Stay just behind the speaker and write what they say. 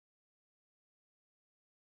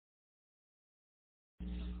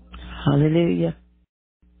Hallelujah.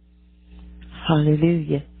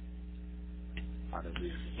 Hallelujah.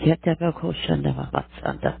 Yetebeko shandava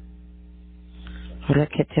batsanda.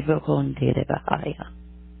 Reketebeko ndere bahaya.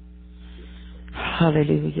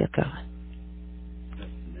 Hallelujah, God.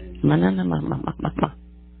 Manana mama mama.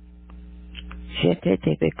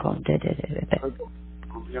 Shetetebeko ndere.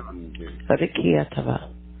 Rikiatava.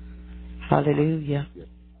 Hallelujah.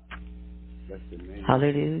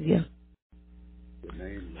 Hallelujah.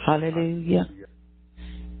 Hallelujah.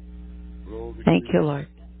 Thank you, Lord.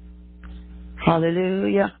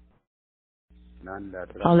 Hallelujah.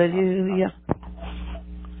 Hallelujah.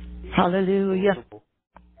 Hallelujah.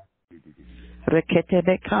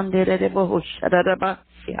 Reketebe kandere de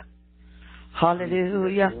bohushadarabasia.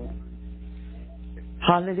 Hallelujah.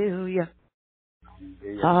 Hallelujah.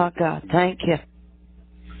 Ah, God, thank you.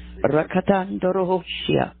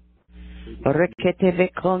 Rakatandorohoshia. Reketebe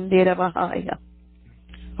kondira bahaya.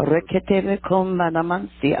 Reketebe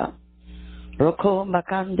kombanamansia. Roko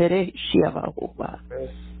makandere shiavahuba.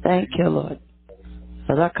 Thank you, Lord.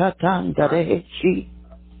 Rakatandere shi.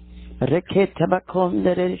 Reketebe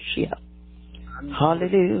kondere shia.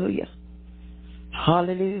 Hallelujah.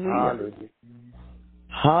 Hallelujah.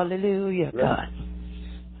 Hallelujah, God.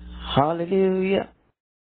 Hallelujah.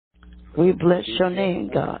 We bless your name,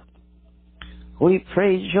 God. We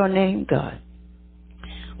praise your name, God.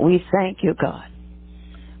 We thank you, God.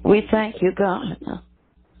 We thank you, God.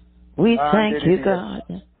 We thank you,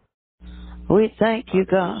 God. We thank you,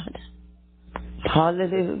 God.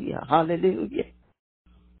 Hallelujah. Hallelujah.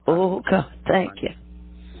 Oh, God, thank you.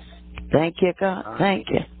 Thank you, God. Thank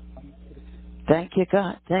you. Thank you,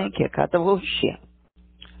 God. Thank you, God.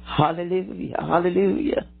 Hallelujah.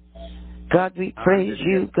 Hallelujah. God, we praise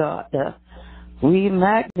you, God. We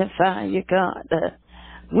magnify you, God.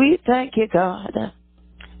 We thank you, God.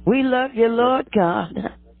 We love you, Lord God.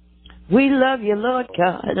 We love you, Lord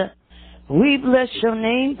God. We bless your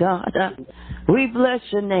name, God. We bless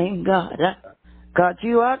your name, God. God,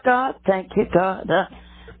 you are God. Thank you, God.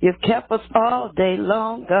 You've kept us all day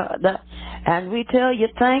long, God. And we tell you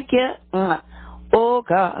thank you. Oh,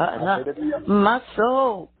 God. My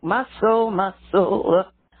soul, my soul, my soul.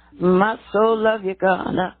 My soul love you,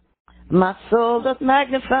 God. My soul does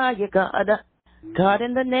magnify you, God. God,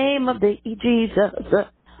 in the name of the Jesus.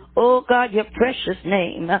 Oh, God, your precious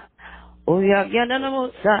name. Oh, your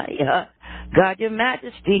Messiah. God, your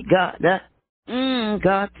majesty, God.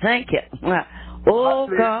 God, thank you. Oh,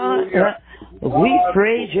 God, we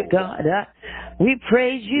praise you, God. We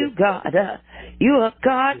praise you, God. You are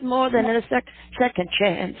God more than a second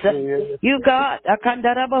chance. You, God,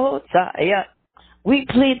 we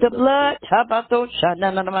plead the blood.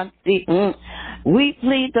 We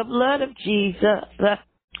plead the blood of Jesus.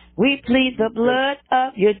 We plead the blood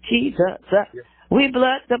of your Jesus. We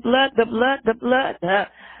blood, the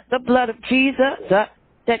blood of Jesus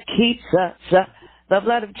that keeps us. The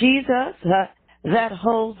blood of Jesus that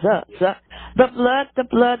holds us. The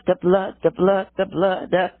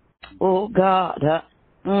blood. Oh, God.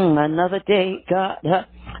 Another day, God.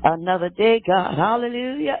 Another day, God.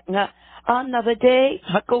 Hallelujah. Another day,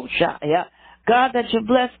 Hakoshaya. God, that you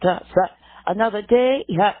blessed us. Another day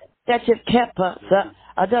that you've kept us.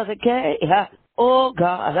 Another day, oh,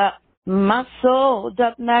 God. My soul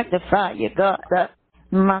doth magnify you, God.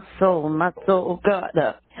 My soul,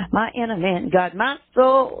 God. My inner man, God. My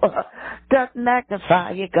soul doth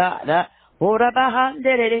magnify you, God. Ora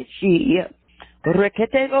bahandere shi.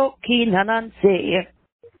 Rekete ki nananse.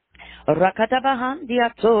 Rakata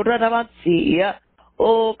bahandia tora ravansi.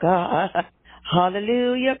 Oh, God.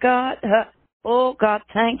 Hallelujah, God. Oh, God,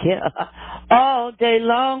 thank you. All day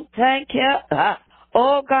long, thank you.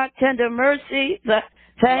 Oh, God, tender mercies.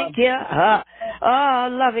 Thank you. Oh,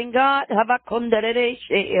 loving God.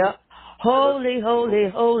 Holy, holy,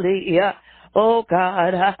 holy. Oh,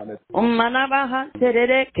 God.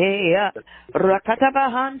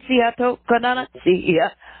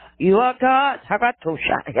 You are God.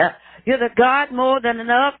 You're the God more than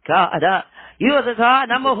enough, God. You are the God,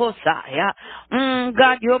 Namahosaya.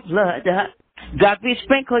 God, your blood. God, we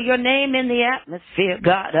sprinkle your name in the atmosphere,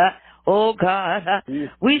 God. Oh, God,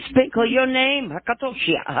 we sprinkle your name,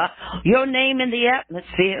 Hakatoshia, your name in the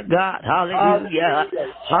atmosphere, God. Hallelujah.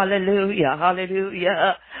 Hallelujah.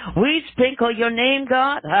 Hallelujah. We sprinkle your name,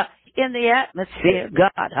 God, in the atmosphere,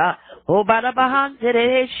 God. Oh,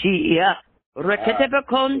 Barabahantereshia,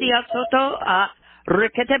 Reketebakondia Soto,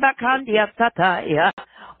 Reketebakandia Sataya.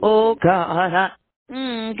 Oh, God.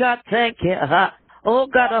 God, thank you. Oh,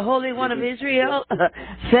 God, the Holy One of Israel,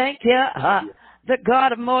 thank you. The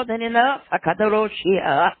God of more than enough.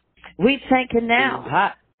 We thank you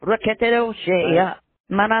now.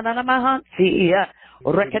 Manana Mahansi,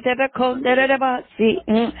 Rekatebe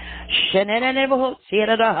Konderebasi, Shenenebo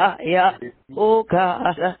Sierra, oh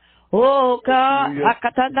God,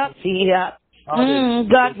 Hakatanasia.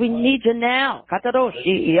 God, we need you now.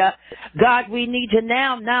 Kataroshi. God, we need you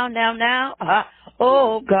now.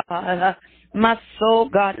 Oh God, my soul,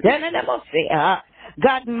 God.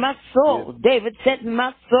 God, my soul. David said,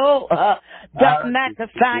 my soul doth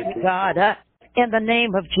magnify you, God, in the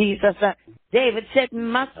name of Jesus. David said,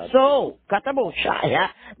 my soul, Katabosha,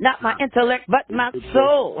 not my intellect, but my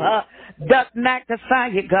soul doth magnify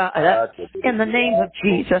you, God, in the name of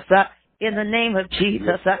Jesus. In the name of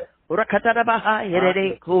Jesus.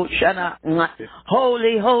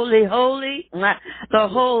 Holy, holy, holy. The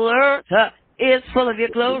whole earth is full of your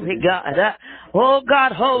glory, God. Oh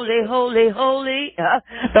God, holy, holy, holy.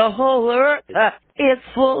 The whole earth is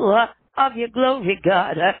full of your glory,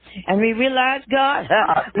 God. And we realize, God,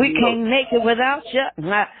 we can't make it without you.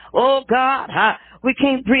 Oh God, we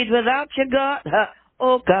can't breathe without you, God.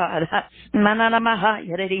 Oh God, manana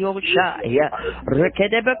mahaya rediosha,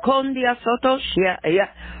 rekedebe kondia sotoshia,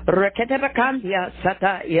 rekedebe kandia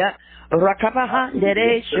sataya,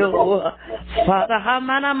 rakabahanderesho. Father,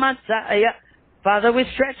 hamana masaya. Father, we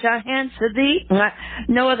stretch our hands to thee.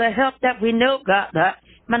 No other help that we know, God.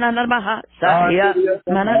 Manana mahasaya,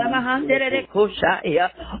 manana mahanderekoshaya.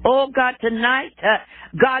 Oh God, tonight,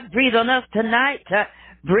 God, breathe on us tonight.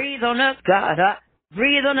 Breathe on us, God.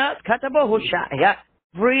 Breathe on us, katabohushaya.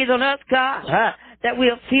 Breathe on us, God, that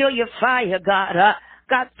we'll feel your fire, God.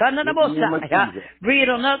 God, Son of the Messiah, breathe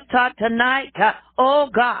on us, God, tonight. Oh,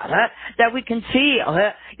 God, that we can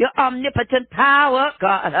feel your omnipotent power,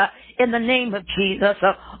 God, in the name of Jesus.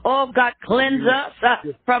 Oh, God, cleanse us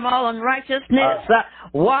from all unrighteousness.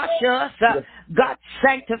 Wash us. God,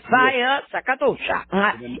 sanctify us.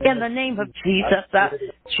 In the name of Jesus.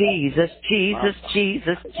 Jesus, Jesus,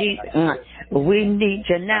 Jesus, Jesus. We need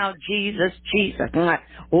you now, Jesus, Jesus.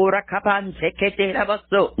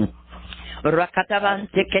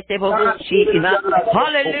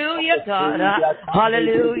 Hallelujah, God.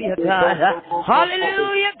 Hallelujah, God.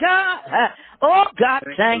 Hallelujah, God. Oh, God,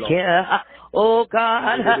 thank you. Oh,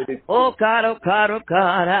 God. Oh, God, oh, God, oh,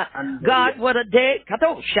 God. God, what a day.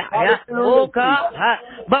 Oh, God.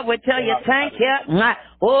 But we tell you thank you.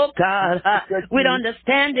 Oh, God. We don't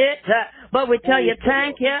understand it, but we tell you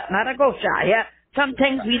thank you. Some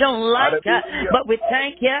things we don't like, but we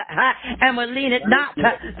thank you, and we lean it not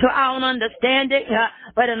to our own understanding,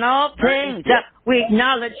 but in all things, we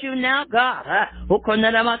acknowledge you now, God.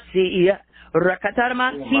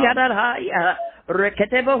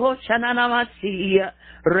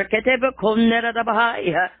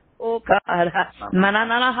 Oh God,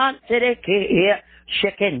 manana hantereke,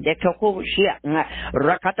 shekende tokushia,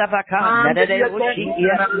 rakatavaka,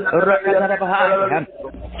 rakatavaka.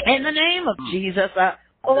 In the name of Jesus,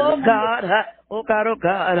 oh God, oh God, oh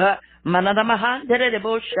God, manana mahandere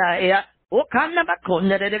boshaya, oh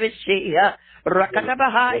kanabakondere bishia,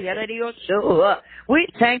 rakatavahaya radioso. We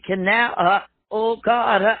thank you now, oh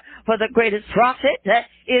God, for the greatest prophet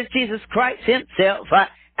is Jesus Christ himself,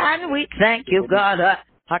 and we thank you, God.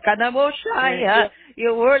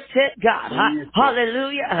 Your word said, God,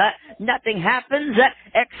 hallelujah, nothing happens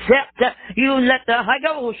except you let the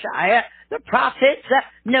prophets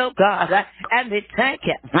know, God, and we thank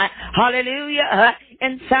you. Hallelujah.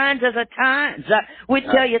 In signs of the times, we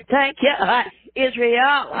tell you thank you.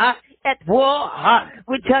 Israel at war,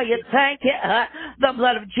 we tell you thank you. The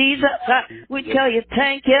blood of Jesus, we tell you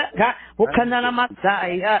thank you.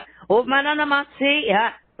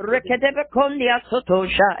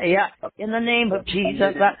 In the name of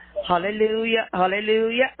Jesus. Hallelujah,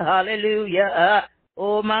 hallelujah, hallelujah.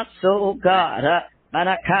 Oh, my soul, God.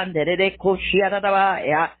 Manakandere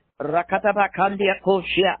Koshiadabaya. Rakatabakandia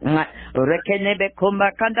Koshia. Rekenebe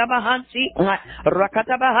Kumbakandabahansi.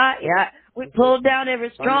 Rakatabahaya. We pull down every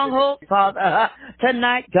stronghold, Father,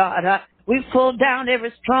 tonight, God. We pull down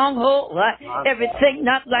every stronghold, everything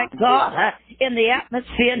not like God, in the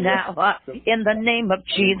atmosphere now, in the name of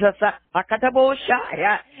Jesus.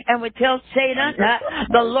 And we tell Satan,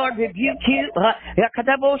 the Lord rebuke you,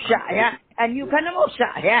 and you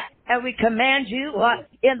and we command you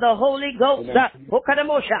in the Holy Ghost.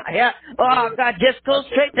 Oh God, just go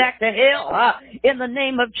straight back to hell in the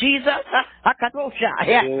name of Jesus.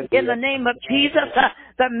 In the name of Jesus,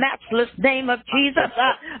 the matchless name of Jesus,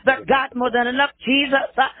 the God more than enough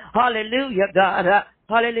Jesus. Hallelujah, God.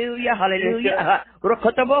 Hallelujah, hallelujah.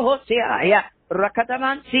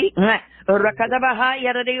 Rakatamansi,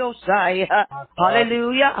 Rakatabahaya Radiosai.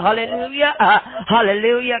 Hallelujah, hallelujah,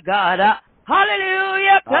 hallelujah, God.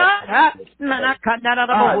 Hallelujah, God.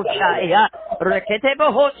 Manakandaraboshaya.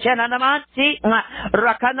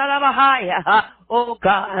 Oh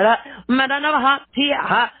God,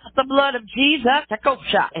 the blood of Jesus,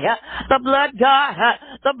 the blood, God,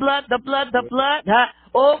 the blood,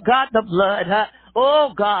 oh God, the blood,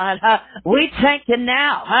 oh God, we thank you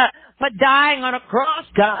now for dying on a cross,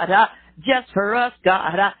 God, just for us,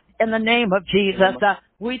 God, in the name of Jesus,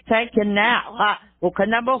 we thank you now.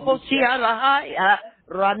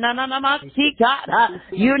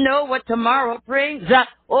 You know what tomorrow brings,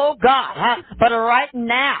 oh God, but right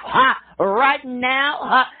now,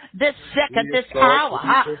 this second, this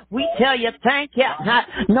hour, we tell you thank you.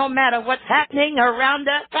 No matter what's happening around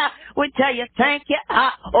us, we tell you thank you.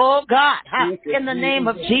 Oh God, in the name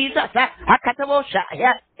of Jesus,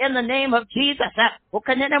 in the name of Jesus,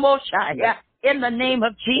 in the name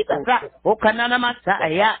of Jesus,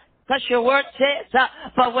 because your word says,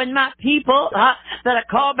 but when my people that are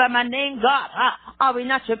called by my name, God, are we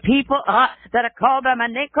not your people that are called by my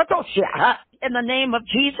name? In the name of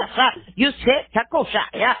Jesus, you said,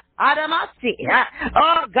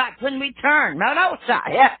 oh God, when we turn,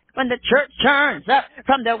 when the church turns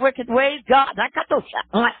from their wicked ways, God,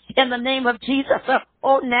 in the name of Jesus,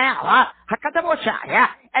 oh now,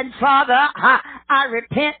 and Father, I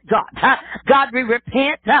repent, God. God, we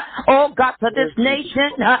repent, oh God, for this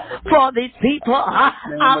nation, for these people,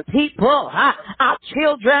 our people, our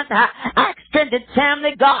children, our extended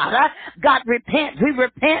family, God. God, repent. We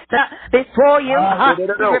repent before you. We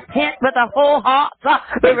repent with a whole heart.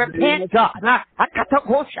 We repent, God.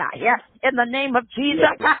 In the name of Jesus,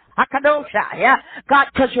 God,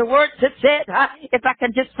 because your word said, if I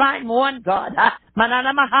can just find one, God,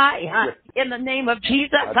 in the name of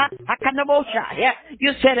Jesus,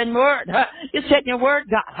 you said in word, you said in your word,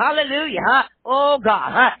 God, hallelujah, oh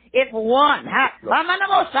God, if one,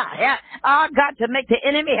 oh God, to make the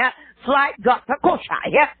enemy flight, God,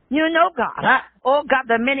 you know, God, oh God,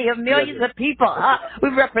 the many of millions of people, we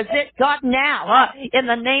represent God now, in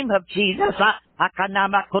the name of Jesus,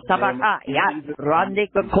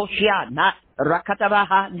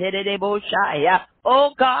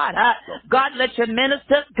 oh God, God, let your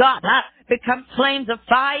ministers, God, become flames of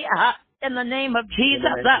fire in the name of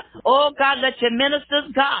Jesus. Oh God, let your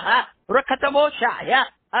ministers, God,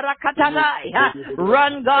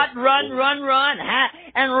 run, God, run,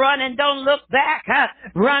 and run and don't look back.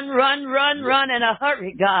 Run in a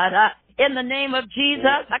hurry, God, in the name of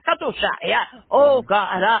Jesus. Oh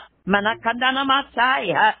God, Manakandana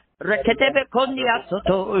Masaya, Reketebe Kondia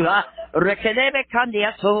Sotoya, Reketebe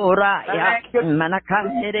Kandia Sora,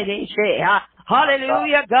 Manakandere Shea.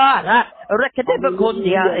 Hallelujah, God. Reketebe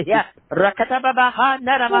Kondia, Rakatabaha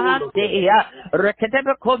Naramahantea,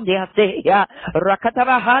 Reketebe Kondia,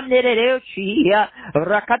 Rakatabaha Nereshia,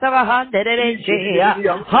 Rakatabaha Nereshia.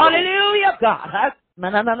 Hallelujah, God.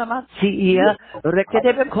 Mananamasia,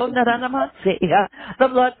 Reketebe Kondanamasia, the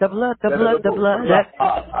blood, the blood, the blood, the blood,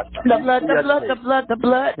 the blood, the blood, the blood, the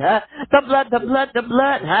blood, the blood, the blood, the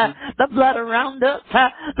blood, the blood around us,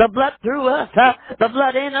 the blood through us, the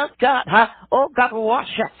blood in us, God. Oh God,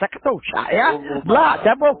 wash us, blood,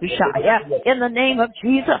 in the name of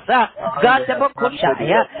Jesus, God,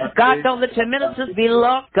 God, don't let your ministers be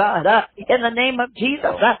lost, God, in the name of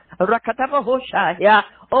Jesus,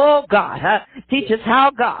 oh God, teach us how,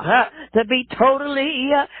 God, to be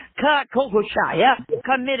totally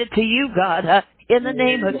committed to you, God, in the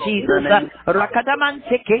name of Jesus.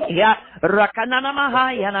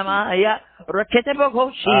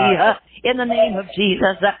 In the name of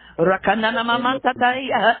Jesus.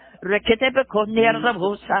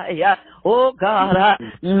 Oh God,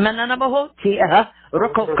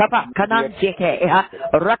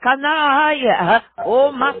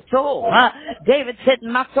 oh my soul, David said,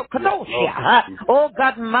 my soul, oh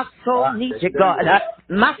God, my soul needs you, God.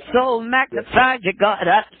 My soul magnifies you, God.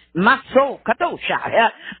 My soul,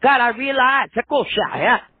 God, I realize,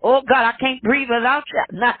 oh God, I can't breathe without you.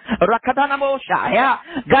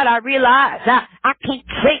 God, I realize I can't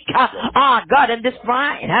take, God, in this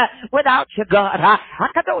mind without you, God.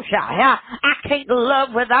 I can't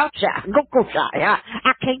love without you.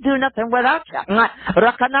 I can't do nothing without you.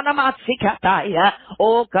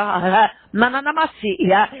 Oh God,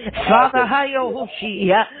 Father,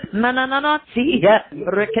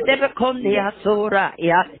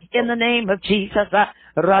 in the name of Jesus,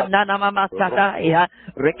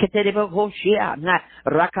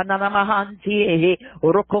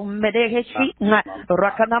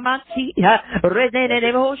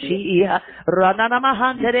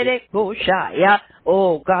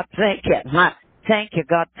 oh God, thank you. Thank you,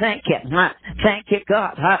 God. Thank you. Thank you,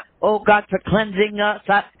 God. Oh God, for cleansing us.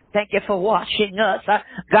 Thank you for washing us.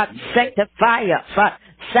 God, sanctify us.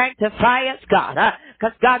 sanctify us, God,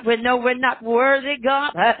 because, God, we know we're not worthy,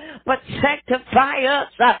 God, but sanctify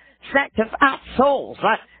us, sanctify our souls,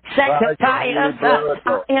 sanctify us,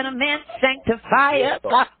 our inner man, sanctify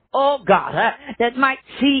us, oh God, that might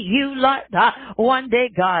see you, Lord, one day,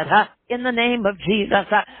 God, in the name of Jesus.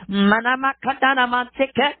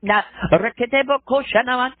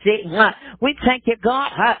 We thank you,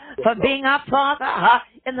 God, for being our Father,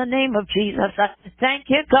 in the name of Jesus. Thank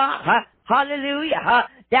you, God. Hallelujah.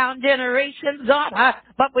 Down generations, God,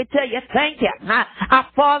 but we tell you thank you. Our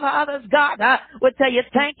fathers, God, we tell you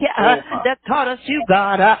thank you that taught us you,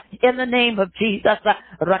 God, in the name of Jesus.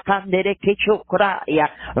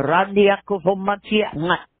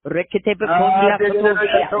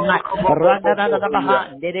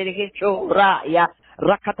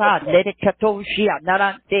 Rakata dedikatoshia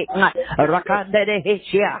narante rakanda de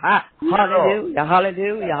heshia. Hallelujah,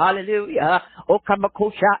 hallelujah, hallelujah.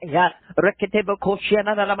 Okamakosha ya reketebokoshia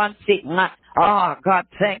naramansi. Ah, God,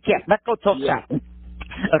 thank you. Makotosha.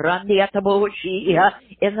 Randiataboshi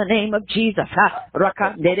in the name of Jesus.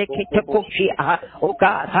 Rakanda de oh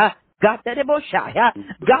God, God,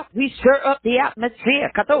 God, we stir up the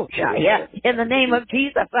atmosphere, Katosha, in the name of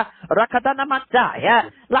Jesus, Rakadana Matsaya,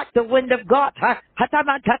 like the wind of God,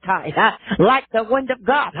 Hatamatataya, like the wind of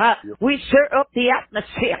God, we stir up the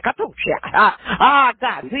atmosphere, Katosha,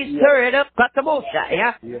 God, we stir it up,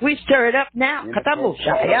 Katamosha, we stir it up now,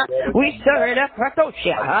 Katamosha, we stir it up,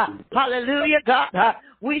 Katosha, hallelujah, God,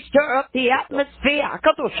 we stir up the atmosphere,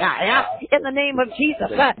 in the name of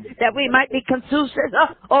Jesus, that we might be conducive,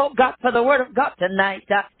 oh God, for the word of God tonight.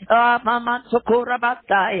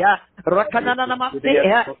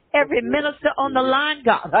 Every minister on the line,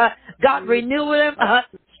 God, God, renew them,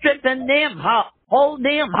 strengthen them, hold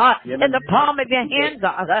them in the palm of your hand,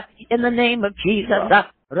 God, in the name of Jesus.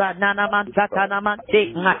 Ranana Mansatana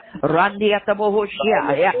Mansi, Randi at the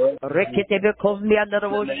Bohoshia, Rekitebe Combia the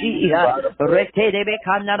Boshia, Retebe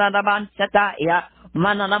Canada Mansataya,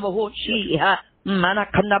 Mananaboshia,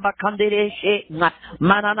 Manakanaba Candidashi,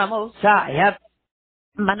 Mananamosaya,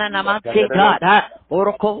 Mananamati God,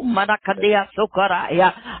 Oroko Manakadia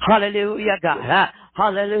Sokaraya, hallelujah God,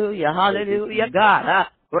 hallelujah, hallelujah God.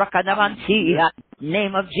 Rakadamansi,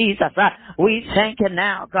 name of Jesus. We thank you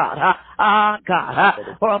now, God. God,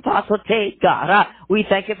 for Apostle Tate, God. We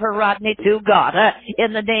thank you for Rodney too, God.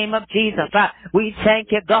 In the name of Jesus. We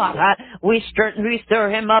thank you, God. We stir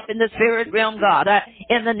him up in the spirit realm, God.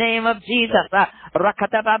 In the name of Jesus.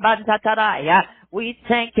 Rakatababantataraya. We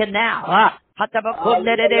thank you now.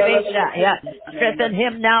 Strengthen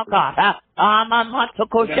him now, God.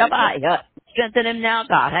 Strengthen him now,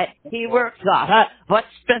 God. He works, God. But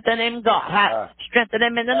strengthen him, God. Strengthen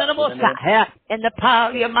him in the in the power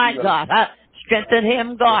of your mind, God. Strengthen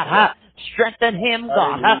him, God. Strengthen him,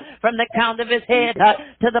 God. From the crown of his head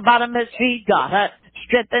to the bottom of his feet, God.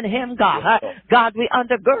 Strengthen him, God. God, we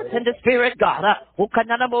undergird in the spirit, God.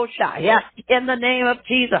 In the name of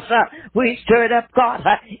Jesus, we stir it up, God.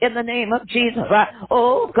 In the name of Jesus,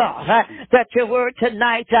 oh God, that your word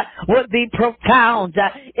tonight would be profound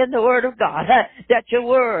in the word of God. That your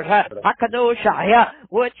word,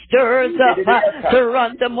 which stirs up to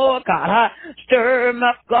run the more, God. Stir him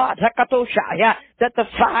up, God. That the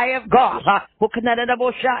fire of God, from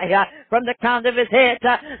the crown of his head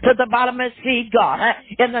to the bottom of his feet, God,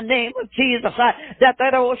 in the name of Jesus, that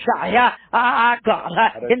Oshaya, God,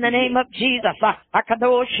 in the name of Jesus,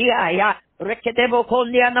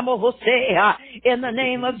 in the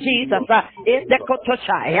name of Jesus,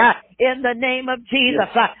 in the name of Jesus,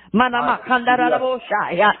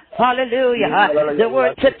 hallelujah. The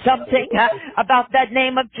word said something about that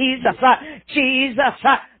name of Jesus. Jesus,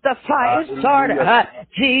 the fire starter.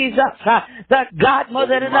 Jesus, the God more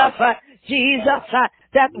than enough. Jesus,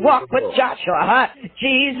 that walked with Joshua.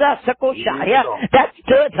 Jesus, that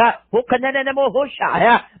stood.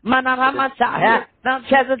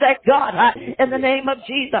 Melchizedek, God, in the name of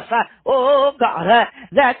Jesus. Oh God,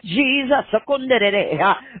 that Jesus,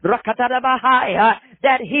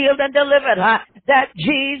 that healed and delivered. That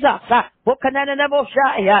Jesus,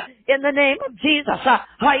 in the name of Jesus,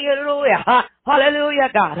 hallelujah, hallelujah,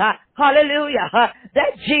 God, hallelujah,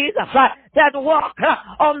 that Jesus, that walk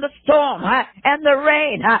on the storm and the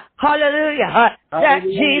rain, hallelujah, that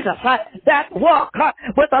Jesus, that walk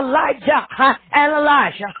with Elijah and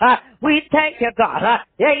Elijah, we thank you, God,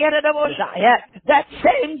 that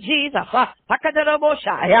same Jesus,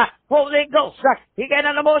 Holy Ghost,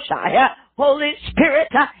 Holy Spirit,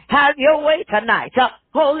 have your way tonight.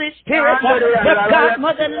 Holy Spirit, the God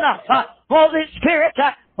more than enough. Holy Spirit,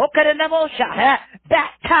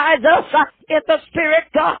 Baptize us in the Spirit,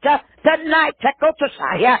 God, tonight,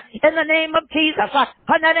 in the name of Jesus.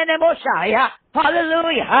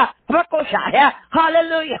 Hallelujah.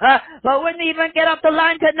 Hallelujah. But when we even get off the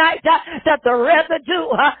line tonight, that the residue,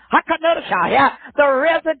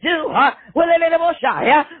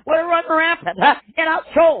 will run rampant in our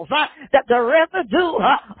souls, that the residue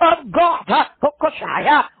of God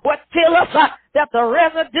would fill us, that the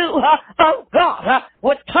residue of God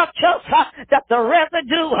would touch us, that the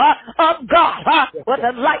residue of God would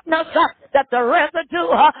enlighten us, that the residue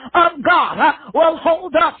of God will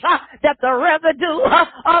hold us, that the residue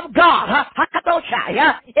of God,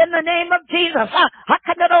 in the name of Jesus,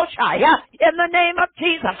 in the name of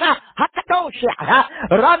Jesus,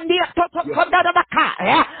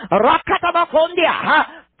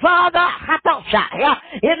 Father,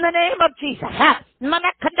 in the name of Jesus,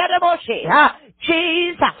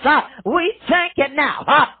 Jesus, we thank you now,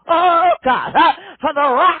 oh God, for the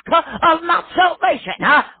rock of my salvation.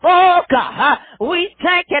 Oh God, we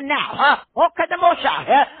thank you now, oh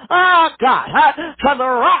God, for the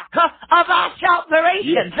rock of our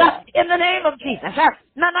salvations, in the name of Jesus.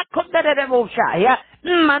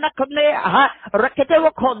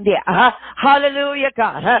 Hallelujah,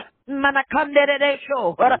 God. Oh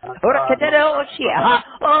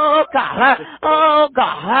God, oh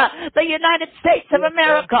God, the United States of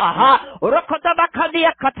America, oh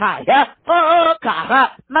God,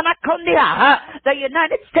 the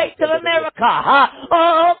United States of America,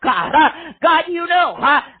 oh God, God, you know,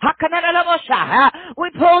 we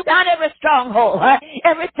pull down every stronghold,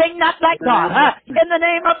 everything not like God, in the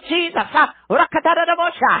name of Jesus,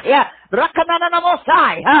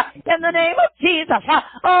 in the name of Jesus,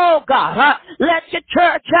 oh God, let your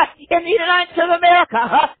church in the United States of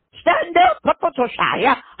America stand up,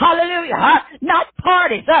 hallelujah, not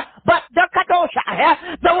parties, but the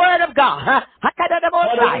word of God,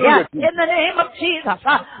 in the name of Jesus,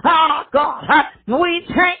 oh God, we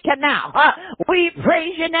thank you now, we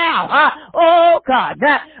praise you now, oh God,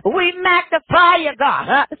 we magnify you,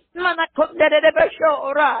 God,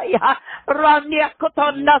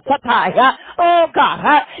 oh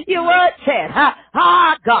God, your word said,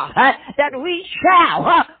 God, that we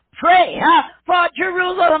shall pray for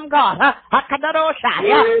Jerusalem, God.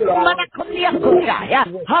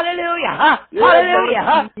 Hallelujah.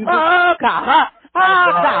 Hallelujah. Oh, God.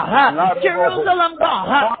 Oh, God. Jerusalem,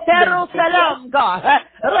 God. Jerusalem, God.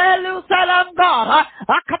 Jerusalem, God.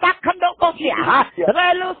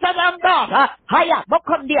 Jerusalem, God.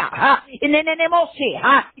 In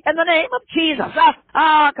the name of Jesus.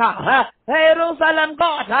 Oh, God. Jerusalem,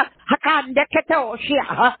 God. Hakande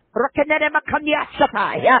Ketoshia. Rokenere Makanya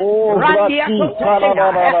Sataya. Randia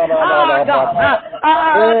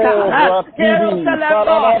Jerusalem,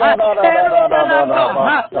 God. Jerusalem,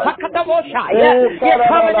 God. Hakadamoshaya. Your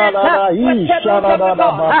covenant with Jerusalem,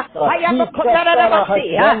 God.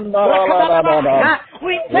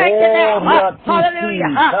 We thank you now. Hallelujah.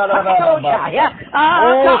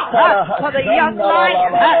 God, for the young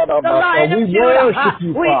lion, the lion of Judah.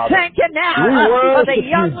 We thank you now for the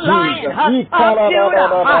young lion of Judah.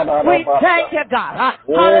 We thank you, God.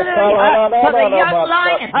 Hallelujah. For the young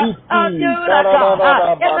lion of Judah,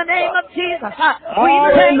 God. In the name of Jesus. We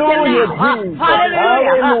thank you now.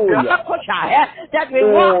 Hallelujah. That we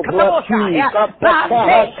walk by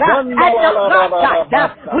faith and not by sight.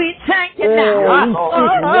 We thank you now. Oh,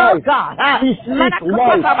 God. We speak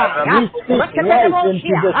life. We speak life into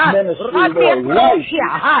this ministry, Lord. Life.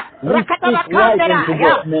 We speak life into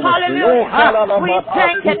this ministry. Hallelujah. We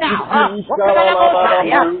thank you now.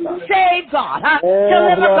 Save God.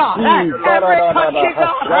 Deliver God. Every country,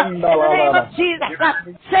 God. In the name of Jesus.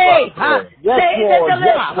 Save. Save and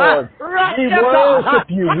deliver. Russia, God.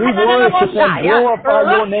 We worship and glorify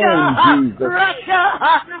your name, Jesus. Russia.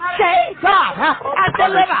 Save God. And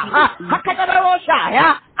deliver.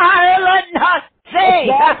 Ireland, save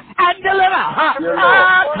and deliver.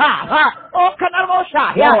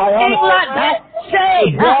 England,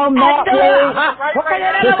 save and deliver.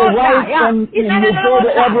 With the right and you go to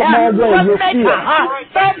every man way, you'll see it.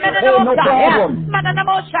 Oh, no problem.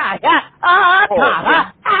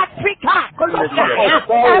 Africa,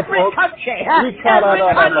 every country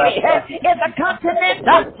is a continent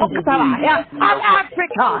of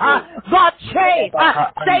Africa. God save,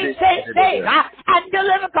 and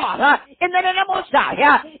deliver, God, in the name of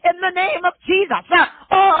Messiah, in the name of Jesus.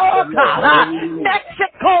 Oh, God,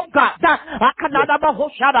 Mexico, God,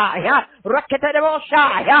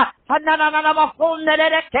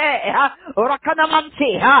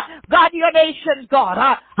 God, your nation,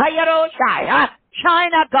 God,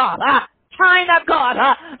 China, God, China, God.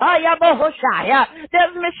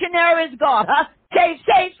 There's missionaries, God. Save.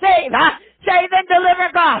 Save and deliver,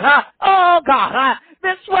 God. Oh, God.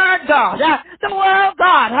 This word, God. The world,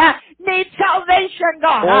 God, needs salvation,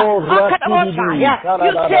 God.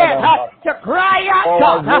 You said to cry out,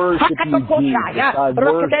 God.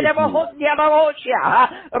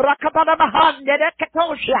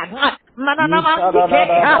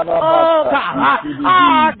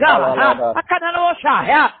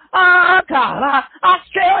 Oh, God.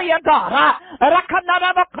 Australia, God.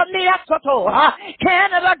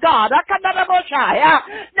 Canada, God.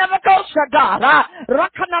 Navagosha, God.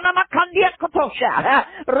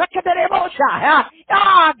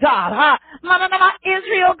 God.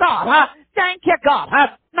 Israel, God. Thank you, God.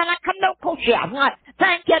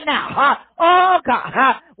 Thank you now. Oh,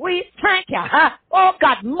 God. We thank you. Oh,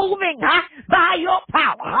 God, moving by your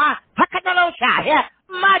power.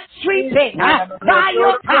 Much sweeping by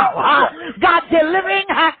your power. God, delivering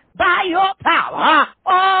by your power.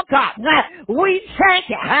 Oh, God, we thank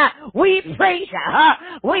you. We praise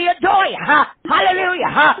you. We adore you.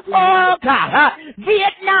 Hallelujah. Oh, God.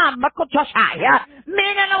 Vietnam,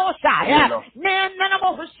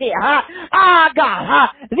 God.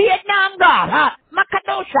 Vietnam, God.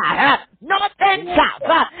 North and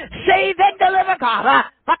South. Save and deliver, God.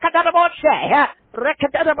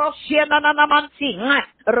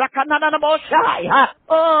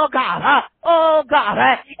 Oh, God. Oh, God.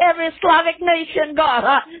 Every Slavic nation,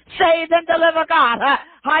 God. Save and deliver, God.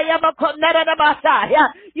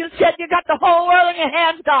 You said you got the whole world in your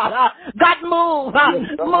hands, God. God, move.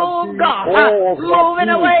 Move, God. Move in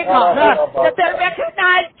a way, God, that they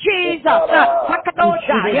recognize Jesus.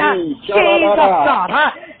 Jesus, God.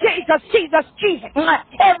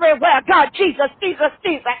 Everywhere, God. Jesus.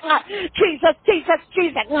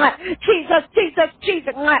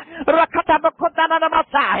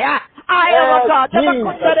 Iowa, God.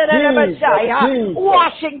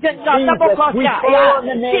 Washington, God.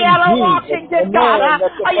 Seattle, Washington, God.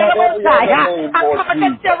 I come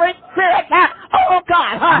against every spirit, oh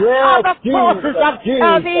God, all the forces of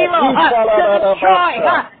evil to destroy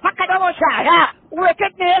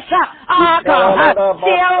wickedness, God,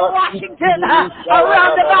 Seattle, Washington,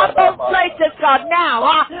 around about those places, God,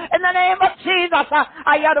 now, in the name of Jesus,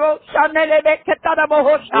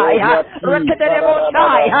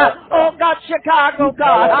 oh God, Chicago,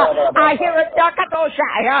 God, I hear it,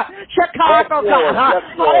 Chicago, God,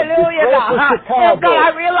 hallelujah, God, oh God, I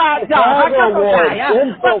realize, God,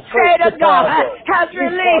 but Satan, God, has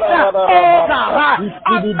released, oh God,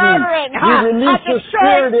 a murdering, a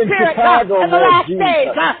destroying spirit, in the last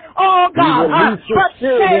days, oh God, but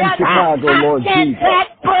Satan, I can't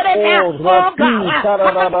put it out, oh God,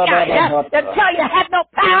 until you had no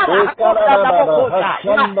power,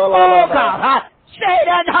 oh God,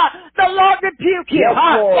 Satan, the Lord rebuke you.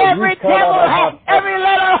 Every devil, every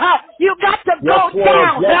little, you got to go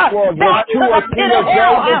down back to the pit of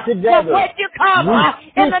hell from where you come.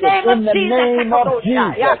 In the name of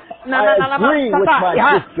Jesus. I agree with my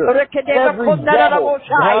sister. Every devil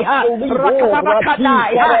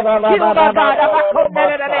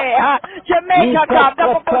Jamaica, God,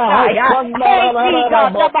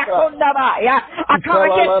 I come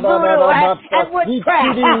against voodoo and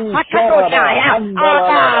witchcraft.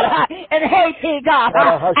 And Haiti, God,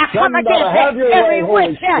 I come against every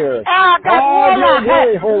witch, God, warlock,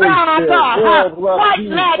 God, white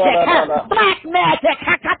magic, black magic,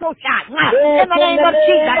 in the name of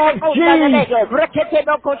Jesus,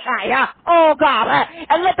 oh God,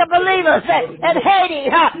 and let the believers in Haiti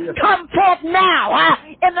come forth now,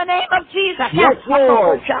 in the name of Jesus. Yes,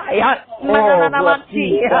 Lord.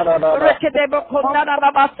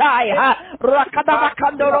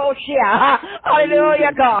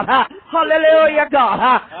 Hallelujah, God. Hallelujah,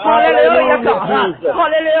 God. Hallelujah, God.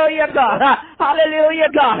 Hallelujah, God. Hallelujah,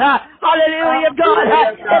 God. Hallelujah, God.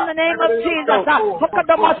 In the name of Jesus.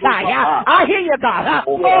 I hear you, God.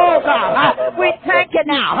 Oh, God. We thank you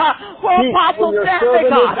now. For Apostle Family,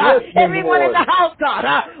 God. Everyone in the house, God.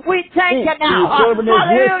 We thank you now.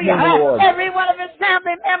 Hallelujah. Every one of his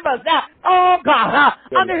family members. Oh, God.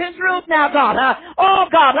 Under his roof now, God. Oh,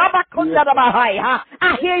 God.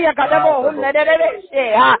 I hear you, God.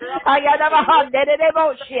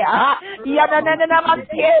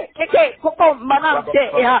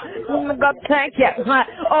 God, thank you.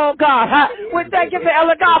 Oh, God. We thank you for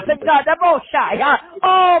Elder Gossip, God.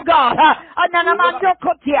 Oh, God.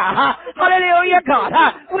 Hallelujah,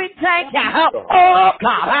 God. We thank you. Oh,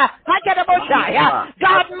 God.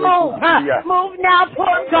 God, move. Move now,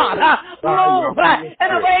 poor God. Move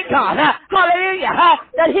in a way, God. Hallelujah. hallelujah,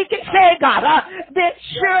 that he can say, God, this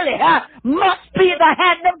surely must be the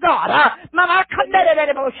hand of God.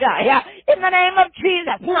 In the name of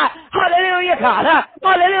Jesus, hallelujah, God,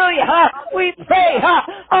 hallelujah, we pray,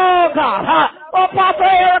 oh God, oh Papa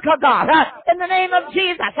Erica, God, in the name of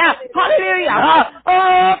Jesus, hallelujah,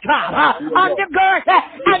 oh God, undergird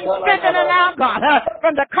and strengthen her now, God,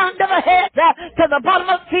 from the crown of her head to the bottom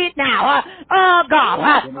of her feet now, oh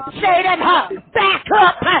God, Satan, back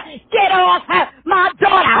up, get off my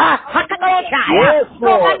daughter, Yes,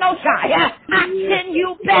 Lord. I send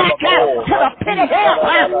you back to the pit of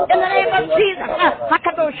hell in the name of Jesus,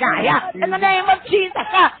 in the name of Jesus,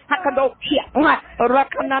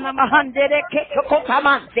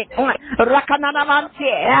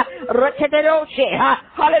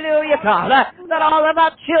 hallelujah, God, that all of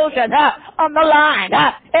our children on the line,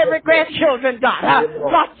 every grandchildren, God,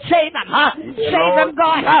 God, save them, God,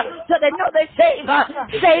 so they know they save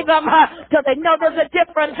them, so they know there's a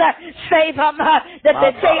difference, save them, that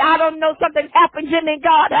they say, I don't know, something happened to me,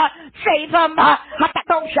 God, save them,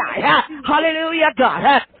 hallelujah,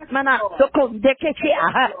 God,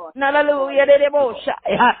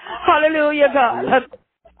 hallelujah, God,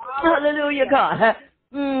 hallelujah, God,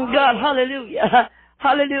 God, hallelujah,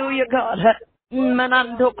 hallelujah, God,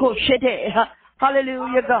 Manando Koshede,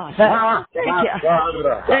 hallelujah, God,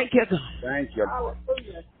 thank you, God, thank you, God,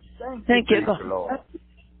 thank you, God,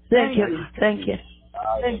 thank you, God,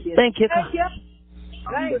 thank you, thank you, God,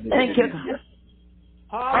 thank you, God.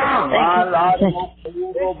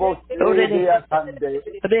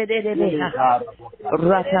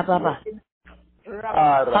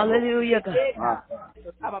 Hallelujah, God.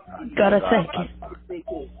 God, I thank you.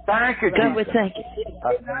 Thank you, God, we thank you.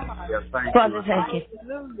 Father, thank you.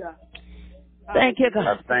 Thank you,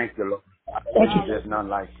 God. Thank you, Lord. Thank you. There's none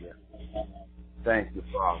like you. Thank you,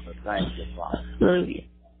 Father. Thank you, Father. Hallelujah.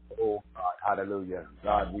 Oh, God, hallelujah.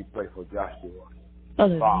 God, we pray for Joshua,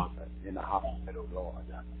 Hallelujah. Father, in the hospital, Lord.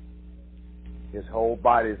 His whole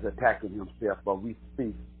body is attacking himself, but we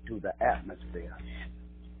speak to the atmosphere.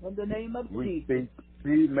 In the name of we Jesus. speak,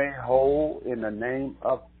 be made whole in the name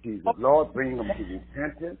of Jesus. Lord, bring them to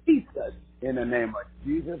repentance. Jesus. In the name of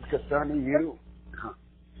Jesus concerning you.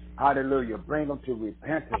 Hallelujah. Bring them to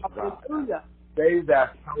repentance, God. Hallelujah. Save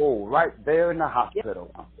their soul right there in the hospital.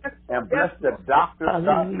 And bless the doctors,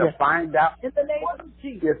 God, to find out in the name of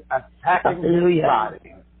Jesus. is attacking his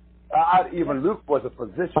body. God, even Luke was a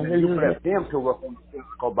physician, and you blessed him to work on the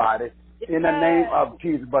physical body in the name of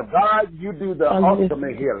Jesus. But God, you do the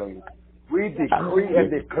ultimate healing. We decree and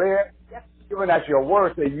declare, even as your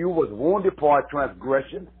word says, you was wounded for our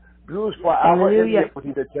transgression, bruised for our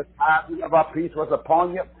iniquity, the chastisement of our peace was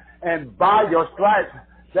upon you, and by your stripes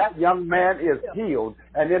that young man is healed.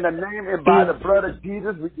 And in the name and by the blood of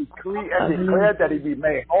Jesus, we decree and declare that he be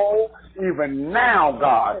made whole even now,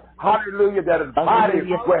 God. Hallelujah, that his body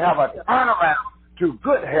will have a turnaround to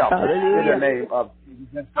good health in the name of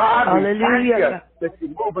Jesus. God, we thank you that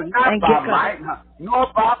you're moving not by might, nor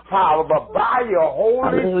by power, but by your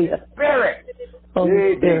Holy Spirit. We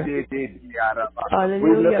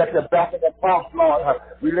look at the back of the cross, Lord.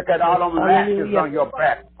 We look at all them lashes on your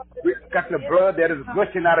back. We look at the blood that is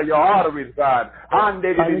gushing out of your arteries, God.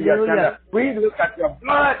 We look at your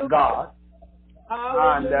blood, God.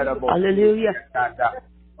 Hallelujah.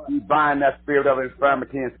 We bind that spirit of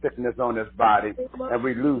infirmity and sickness on this body, and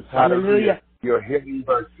we lose, hallelujah, your healing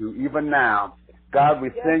virtue. Even now, God,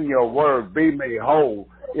 we send your word, be made whole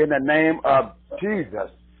in the name of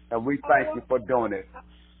Jesus, and we thank you for doing it.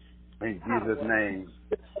 In Jesus' name.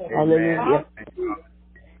 Hallelujah.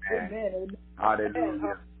 Amen.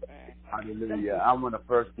 Hallelujah. Hallelujah. I want to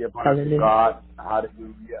first give honor to God.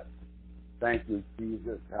 Hallelujah. Thank you,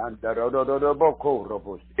 Jesus.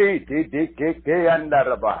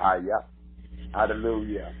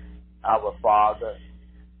 Hallelujah. Our Father,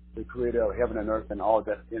 the creator of heaven and earth and all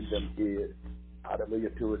that in them is. Hallelujah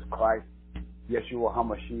to his Christ. Yeshua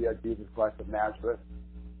HaMashiach, Jesus Christ of Nazareth,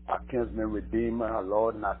 our kinsman redeemer, our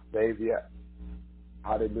Lord and our Savior.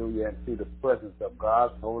 Hallelujah. And through the presence of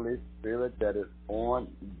God's Holy Spirit that is on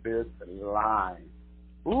this line.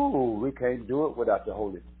 Ooh, we can't do it without the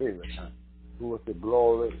Holy Spirit. Who is the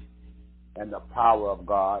glory and the power of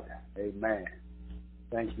God. Amen.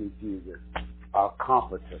 Thank you, Jesus. Our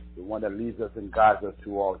comforter, the one that leads us and guides us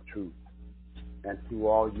to all truth. And to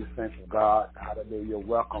all you saints of God, hallelujah,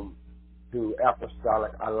 welcome to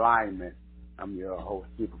Apostolic Alignment. I'm your host,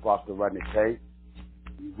 Chief Apostle Rodney K.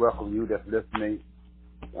 We welcome you that's listening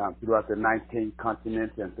throughout the 19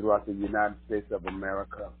 continents and throughout the United States of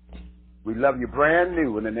America. We love you brand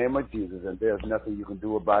new in the name of Jesus, and there's nothing you can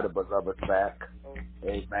do about it but love us back.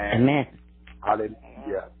 Amen. Amen.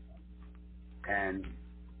 Hallelujah. And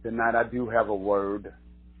tonight I do have a word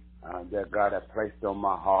that God has placed on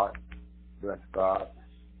my heart. Bless God.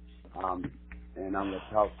 And I'm going to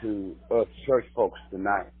talk to us church folks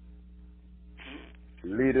tonight.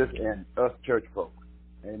 Leaders and us church folks.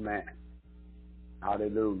 Amen.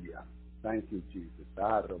 Hallelujah. Thank you, Jesus.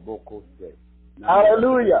 Hallelujah.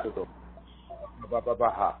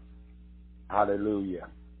 Hallelujah.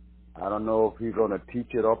 I don't know if he's going to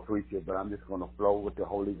teach it or preach it, but I'm just going to flow with the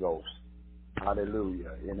Holy Ghost.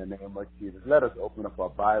 Hallelujah. In the name of Jesus. Let us open up our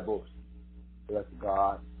Bibles. Bless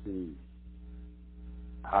God. To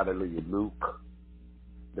hallelujah. Luke,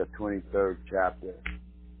 the 23rd chapter.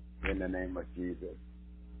 In the name of Jesus.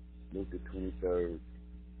 Luke, the 23rd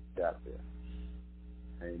chapter.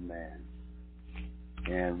 Amen.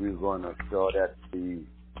 And we're going to start at the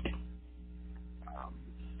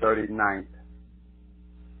 39th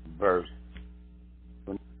verse.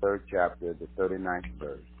 23rd chapter, the 39th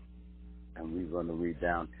verse. And we're going to read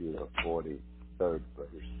down to the 43rd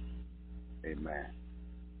verse. Amen.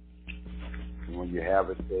 And when you have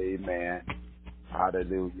it, say amen.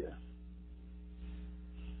 Hallelujah.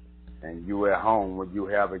 And you at home, when you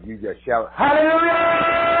have it, you just shout, hallelujah!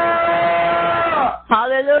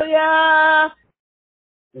 Hallelujah!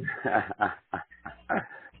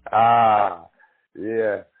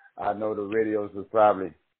 Yeah. I know the radios are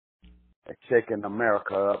probably shaking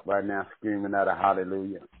America up right now, screaming out a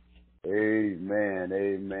hallelujah. Amen,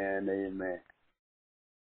 amen, amen.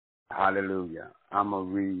 Hallelujah. I'm going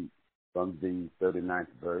to read from the 39th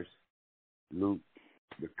verse, Luke,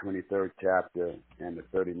 the 23rd chapter, and the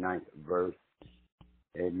 39th verse.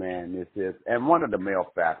 Amen. It says, and one of the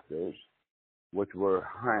malefactors, which were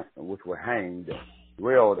hanged,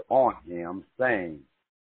 railed on him, saying,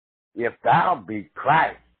 if thou be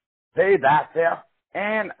Christ, save thyself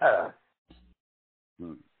and us.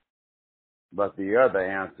 But the other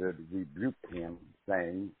answered, rebuked him,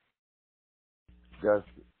 saying, does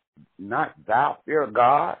not thou fear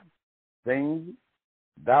God, seeing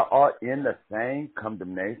thou art in the same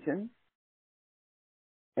condemnation?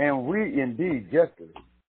 And we indeed justly,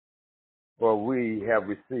 for we have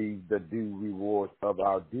received the due reward of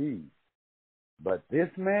our deeds. But this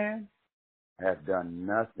man hath done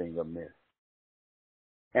nothing amiss.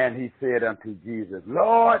 And he said unto Jesus,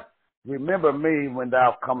 Lord, remember me when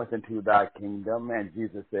thou comest into thy kingdom. And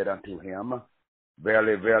Jesus said unto him,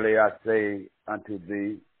 verily, verily, I say unto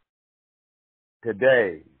thee,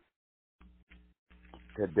 today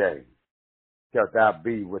shalt thou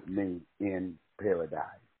be with me in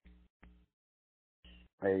paradise.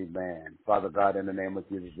 Amen. Father God, in the name of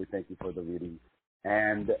Jesus, we thank you for the reading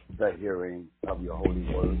and the hearing of your holy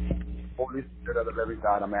word. Holy Spirit of the living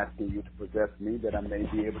God, I'm asking you to possess me that I may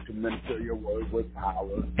be able to minister your word with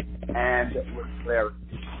power and with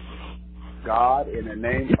clarity. God, in the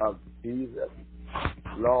name of Jesus,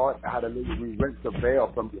 Lord, hallelujah, we rent the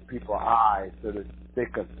veil from your people's eyes so that they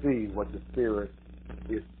can see what the Spirit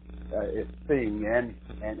is seeing, and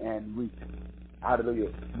we,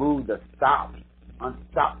 hallelujah, move the stops,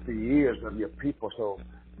 unstop the ears of your people so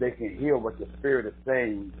they can hear what the Spirit is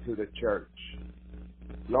saying to the church.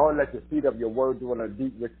 Lord, let the seed of your word dwell in a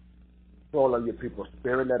deep rich soul of your people's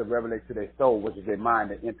spirit. Let it revelate to their soul, which is their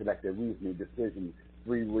mind, their intellect, their reasoning, decision,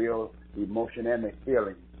 free will, emotion, and their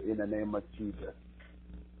feelings, in the name of Jesus.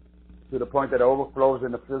 To the point that it overflows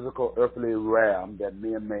in the physical, earthly realm, that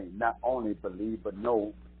men may not only believe, but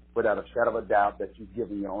know without a shadow of a doubt that you've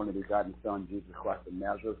given your only begotten Son, Jesus Christ of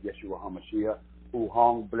Nazareth, Yeshua HaMashiach, who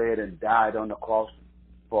hung, bled, and died on the cross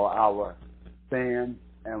for our sins,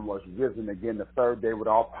 and was risen again the third day with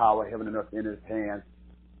all power, heaven and earth in his hands.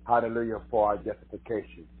 Hallelujah, for our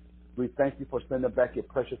justification. We thank you for sending back your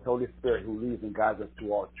precious Holy Spirit who leads and guides us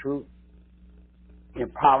to all truth,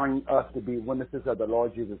 empowering us to be witnesses of the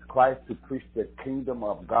Lord Jesus Christ, to preach the kingdom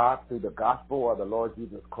of God through the gospel of the Lord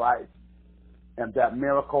Jesus Christ, and that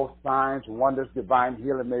miracles, signs, wonders, divine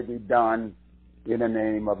healing may be done in the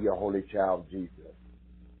name of your holy child, Jesus.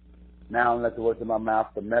 Now let the words of my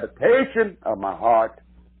mouth, the meditation of my heart,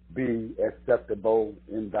 be acceptable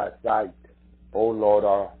in thy sight, O Lord,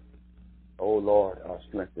 our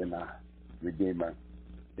strength and our Redeemer.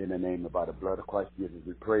 In the name of the blood of Christ Jesus,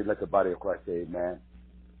 we pray. Let the body of Christ say amen.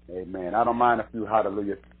 Amen. I don't mind a few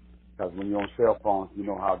hallelujahs, because when you're on cell phones, you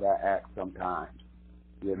know how that acts sometimes.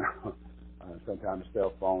 You know, sometimes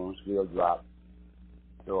cell phones will drop.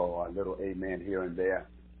 So a little amen here and there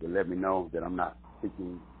to let me know that I'm not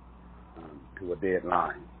speaking to a dead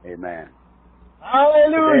line. Amen.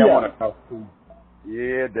 Hallelujah. Today I want to talk to you.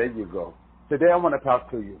 Yeah, there you go. Today I want to talk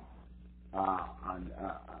to you.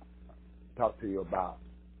 Talk to you about,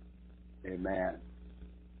 amen,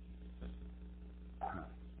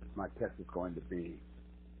 My text is going to be,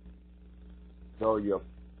 though your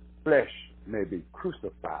flesh may be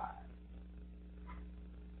crucified,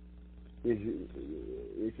 is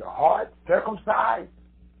your heart circumcised?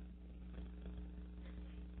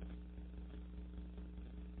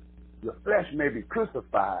 Your flesh may be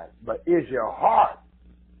crucified, but is your heart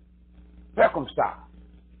circumcised?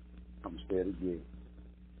 I'm going to say it again.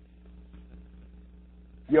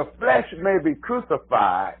 Your flesh may be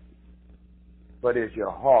crucified, but is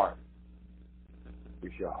your heart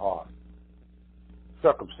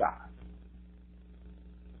circumcised?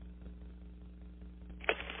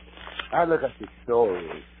 I look at the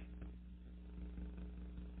story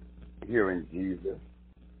here in Jesus,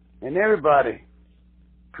 and everybody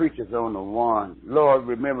preaches on the one, Lord,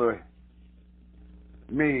 remember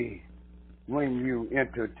me when you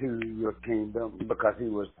enter to your kingdom, because he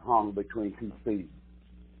was hung between two thieves.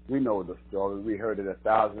 We know the story. We heard it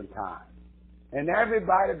 1,000 times. And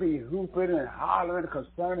everybody be hooping and hollering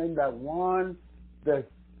concerning that one that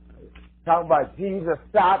talk about Jesus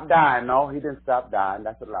stopped dying. No, he didn't stop dying.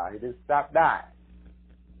 That's a lie. He didn't stop dying.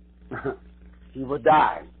 He was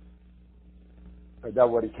dying. Because that's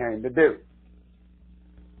what he came to do.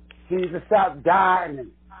 Jesus stopped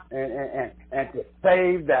dying and to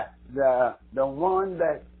save the one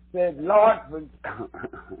that said, Lord,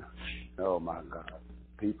 oh my God,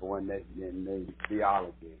 people in their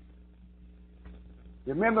theology.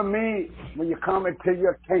 Remember me when you come into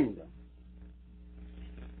your kingdom.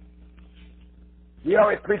 We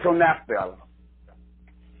always preach on that fella.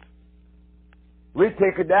 We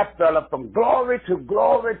take that fella from glory to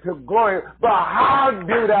glory to glory. But how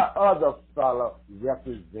do that other fella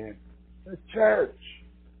represent the church?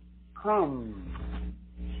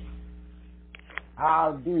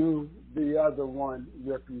 How do the other one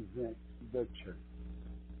represent the church?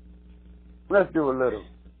 Let's do a little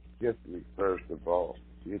history first of all.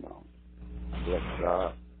 Bless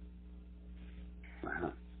God.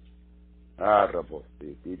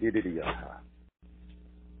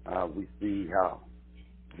 We see how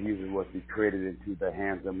Jesus was betrayed into the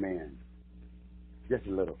hands of men. Just a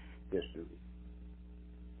little history.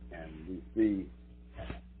 And we see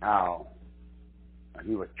how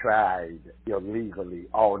he was tried illegally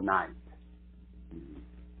all night.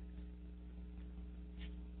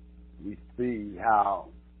 We see how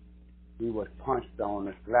he was punched on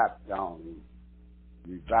and slapped on,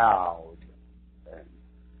 reviled, and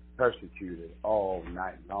persecuted all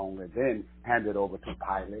night long, and then handed over to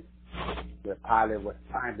Pilate. The Pilate was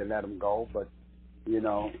trying to let him go, but,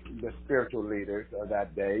 the spiritual leaders of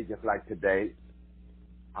that day, just like today,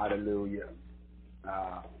 hallelujah,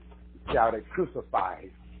 shouted, crucify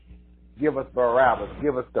him. Give us Barabbas.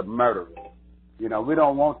 Give us the murderer. We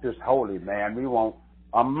don't want this holy man. We want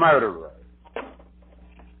a murderer.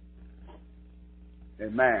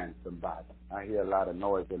 Amen, somebody. I hear a lot of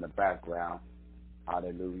noise in the background.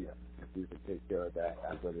 Hallelujah. If you can take care of that,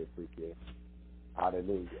 I really appreciate it.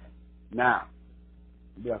 Hallelujah. Now,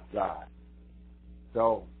 yes, God.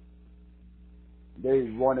 So,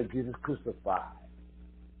 they wanted Jesus crucified.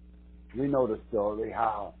 We know the story,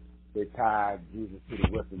 how they tied Jesus to the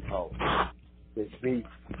whipping post. They beat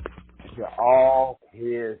until all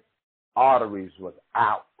his arteries was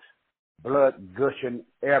out, blood gushing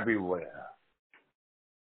everywhere.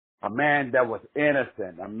 A man that was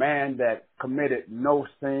innocent, a man that committed no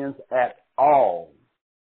sins at all.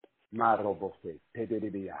 We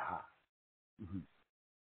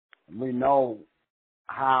know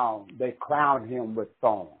how they crowned him with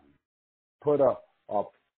thorns, put a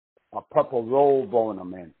purple robe on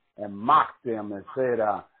him and mocked him and said,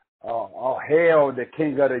 oh, hail the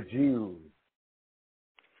King of the Jews.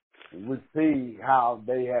 And we see how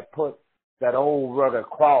they had put that old rugged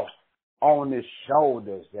cross on his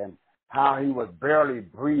shoulders and how he was barely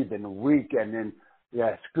breathing, weak and in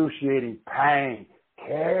excruciating pain,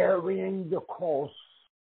 carrying the cross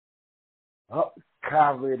up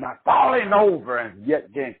Calvary, not falling over and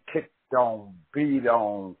yet getting kicked on, beat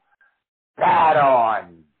on, spat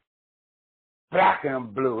on, black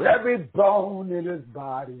and blue, every bone in his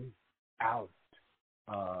body out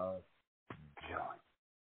of joint.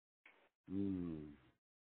 He's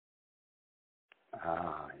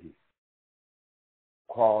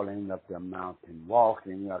crawling up the mountain,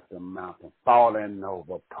 walking up the mountain, falling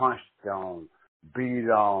over, punched on, beat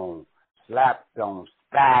on, slapped on,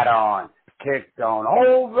 spat on, kicked on,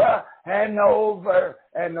 over and over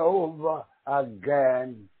and over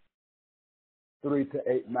again. 3 to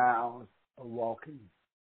 8 miles of walking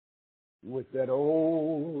with that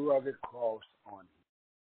old rugged cross on him,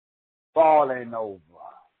 falling over.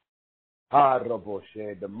 Horrible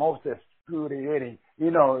shit. The most excruciating,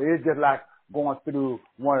 it's just like going through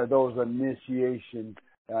one of those initiations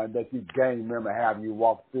that you gang member have. You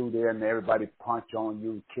walk through there and everybody punch on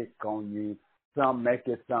you, kick on you. Some make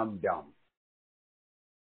it, some don't.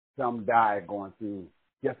 Some die going through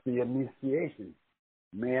just the initiation.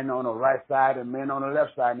 Men on the right side and men on the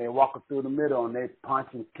left side, and they walking through the middle, and they punch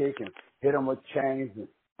and kick and hit them with chains and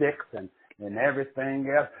sticks and everything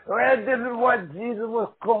else. Well, this is what Jesus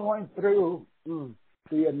was going through.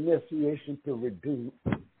 The initiation to redeem.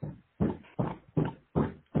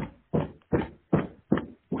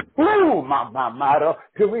 My,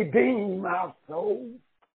 to redeem our soul.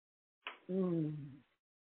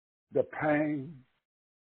 The pain.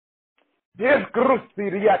 The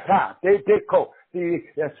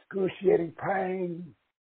excruciating pain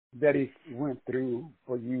that he went through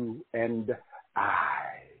for you and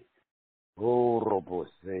I.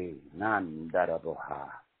 Robose Nandaraboha.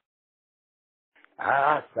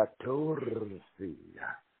 Asatursia.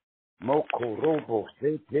 Mokorobo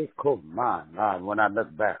se take man. When I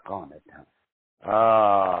look back on it.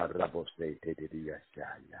 Rabose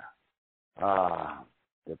Tediashaya.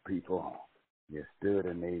 The people you stood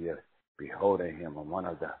and they just beholding him, and one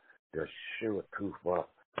of the sure proof of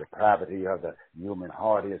the depravity of the human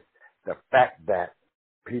heart is the fact that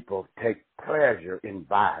people take pleasure in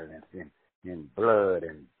violence, in blood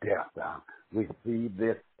and death. We see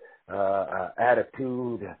this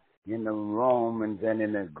attitude in the Romans and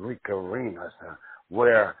in the Greek arenas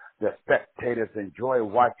where the spectators enjoy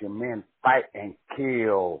watching men fight and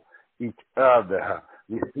kill each other.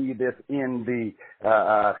 We see this in the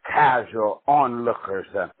casual onlookers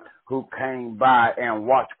who came by and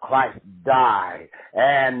watched Christ die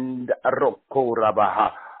and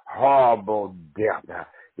horrible death.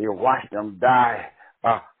 They watched him die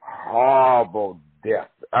a horrible death.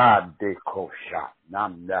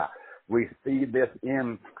 We see this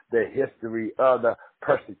in the history of the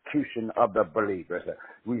persecution of the believers.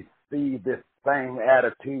 We see this same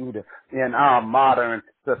attitude in our modern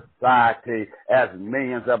society as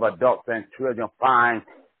millions of adults and children find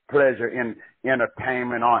pleasure in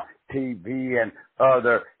entertainment on TV and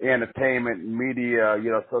other entertainment media,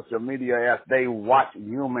 social media, as they watch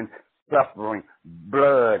human suffering,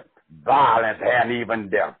 blood, violence, and even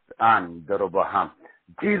death.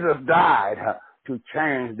 Jesus died to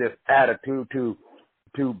change this attitude,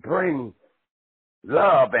 to bring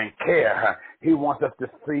love and care. He wants us to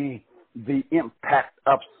see the impact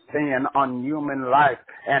of sin on human life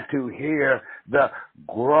and to hear the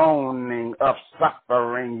groaning of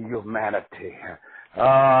suffering humanity.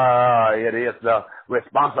 It is the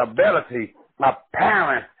responsibility of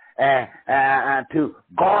parents and to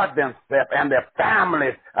guard themselves and their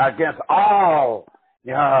families against all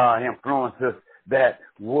influences that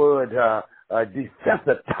would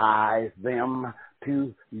desensitize them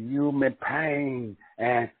to human pain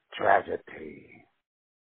and tragedy.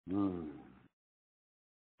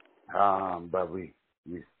 But we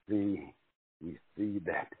see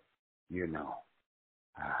that,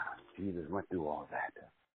 Jesus went through all that.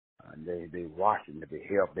 They washed it, they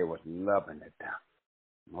helped, they was loving it.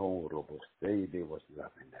 They was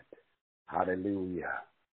loving it. Hallelujah.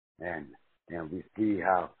 And we see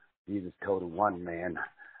how Jesus told one man,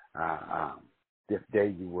 this day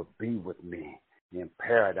you will be with me in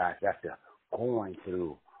paradise after going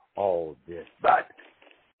through all this. But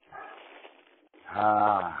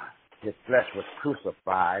his flesh was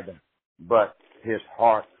crucified, but his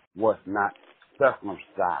heart was not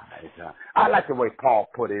circumcised. I like the way Paul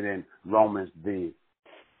put it in Romans, the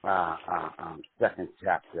second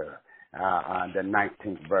chapter, the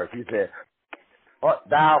 19th verse. He said, art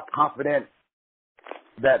thou confident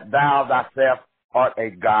that thou thyself art a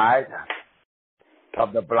guide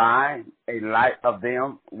of the blind, a light of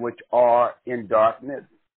them which are in darkness,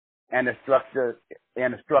 an instructor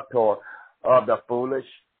of the foolish,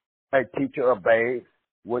 a teacher of babes,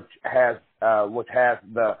 which has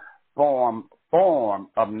the form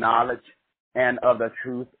of knowledge and of the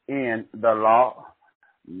truth in the law.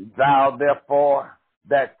 Thou therefore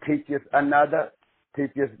that teachest another,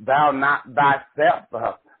 teachest thou not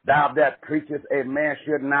thyself? Thou that preachest a man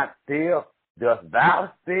should not steal, dost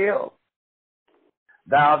thou steal?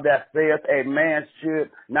 Thou that sayest a man should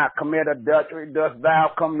not commit adultery, dost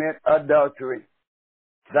thou commit adultery?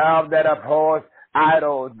 Thou that abhorrest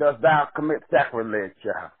idols, dost thou commit sacrilege?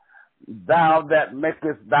 Thou that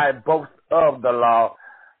makest thy boast of the law,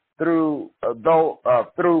 through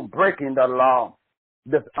breaking the law,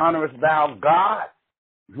 dishonorest thou God?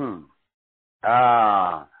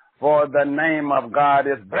 For the name of God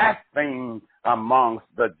is blasphemed amongst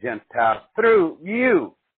the Gentiles through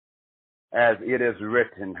you, as it is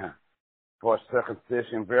written, for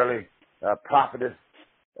circumcision verily profiteth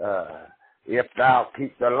if thou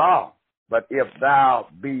keep the law. But if thou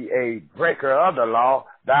be a breaker of the law,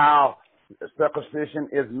 circumcision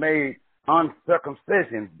is made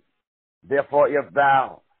uncircumcision. Therefore, if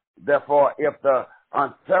the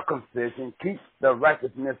uncircumcision keeps the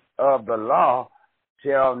righteousness of the law,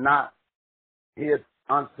 shall not his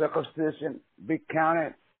uncircumcision be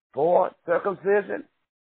counted for circumcision?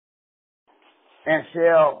 And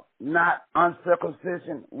shall not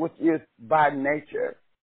uncircumcision, which is by nature,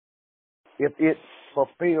 if it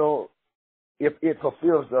fulfills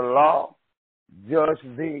the law, judge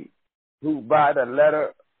thee, who by the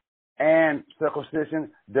letter and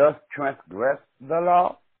circumcision does transgress the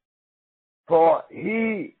law? For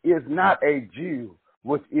he is not a Jew,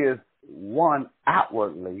 which is one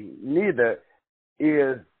outwardly, neither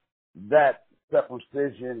is that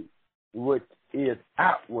circumcision which is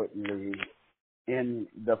outwardly in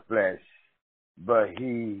the flesh, but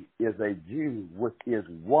he is a Jew, which is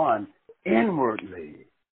one inwardly.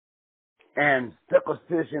 And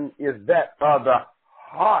circumcision is that of the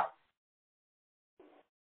heart,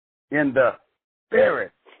 in the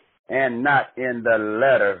spirit, and not in the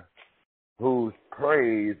letter, whose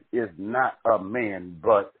praise is not of men,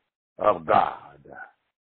 but of God.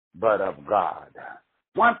 But of God.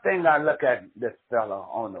 One thing I look at this fellow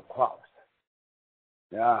on the cross,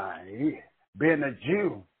 he being a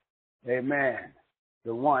Jew, amen,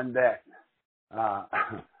 the one that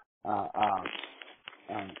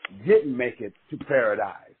didn't make it to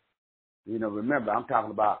paradise. You know, remember, I'm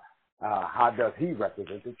talking about how does he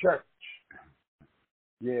represent the church?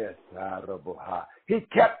 Yes, he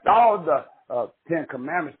kept all the 10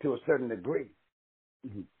 commandments to a certain degree.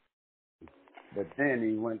 But then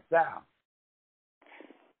he went south.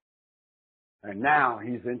 And now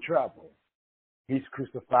he's in trouble. He's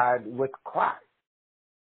crucified with Christ.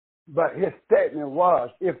 But his statement was,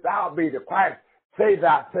 if thou be the Christ, save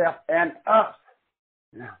thyself and us.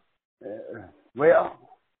 Well,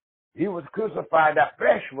 he was crucified. That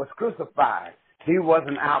flesh was crucified. He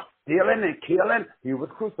wasn't out stealing and killing. He was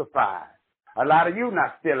crucified. A lot of you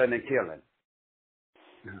not stealing and killing.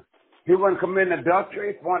 He wasn't committing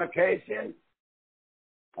adultery, fornication,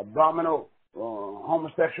 abominable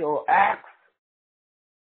homosexual acts.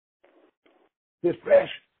 His flesh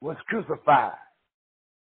was crucified.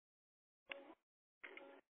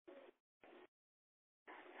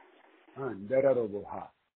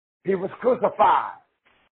 He was crucified.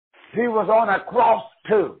 He was on a cross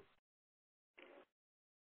too.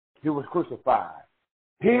 He was crucified.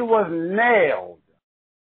 He was nailed.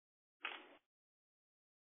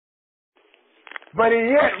 But he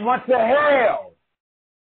yet went to hell.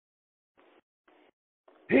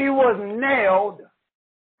 He was nailed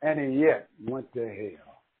and he yet went to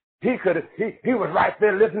hell. He was right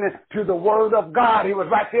there listening to the word of God. He was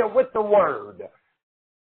right there with the word.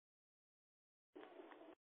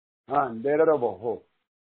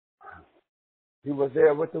 He was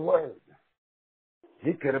there with the word.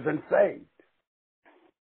 He could have been saved.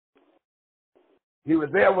 He was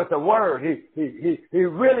there with the word. He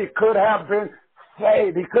really could have been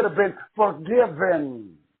saved. He could have been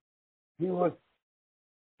forgiven. He was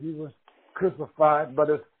crucified, but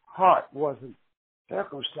his heart wasn't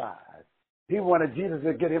circumcised. He wanted Jesus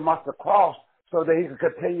to get him off the cross so that he could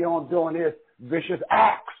continue on doing his vicious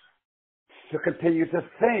acts, to continue to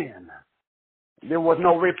sin. There was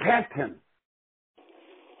no repentance.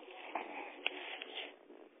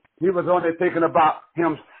 He was only thinking about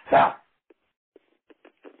himself.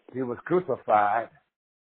 He was crucified,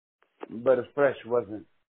 but his flesh wasn't,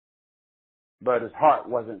 but his heart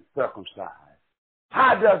wasn't circumcised.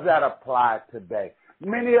 How does that apply today?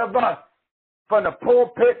 Many of us, from the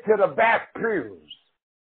pulpit to the back pews,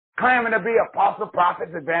 claiming to be apostles,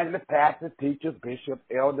 prophets, evangelists, pastors, teachers, bishops,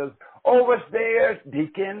 elders, overseers,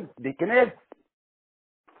 deacons, deaconess,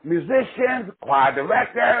 musicians, choir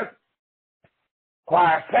directors,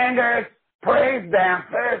 choir singers, praise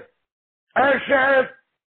dancers, ushers,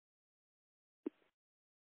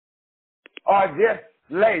 or just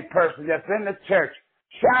lay person that's in the church,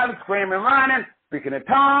 shouting, screaming, running, speaking in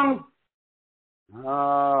tongues.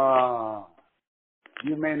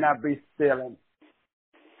 You may not be stealing.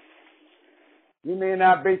 You may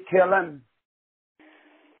not be killing.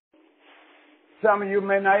 Some of you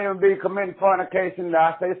may not even be committing fornication.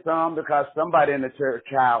 I say some because somebody in the church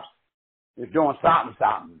house is doing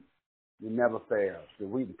something. It never fails. The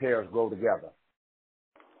wheat and tares grow together.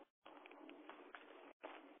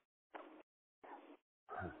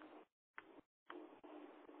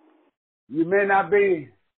 You may not be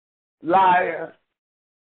liars.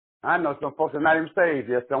 I know some folks are not even saved.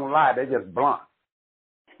 They just don't lie. They just blunt.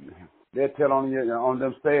 They tell on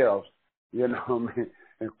themselves, you know what I mean?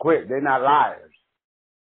 And quick. They're not liars.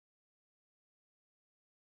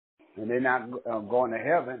 And they're not going to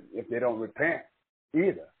heaven if they don't repent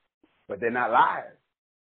either. But they're not liars.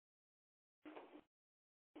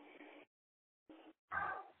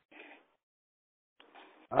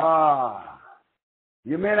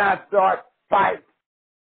 You may not start fights,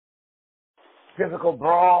 physical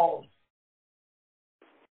brawls.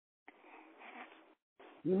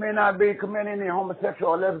 You may not be committing any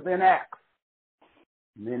homosexual or lesbian acts.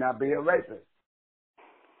 You may not be a rapist,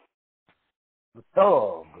 a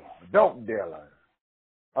thug, a dope dealer,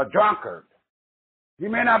 a drunkard. You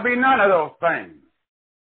may not be none of those things.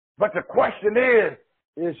 But the question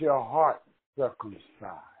is your heart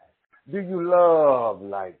circumcised? Do you love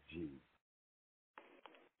like Jesus?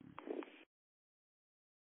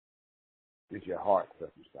 Is your heart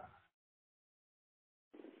circumcised?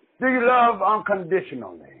 Do you love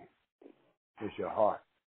unconditionally? Is your heart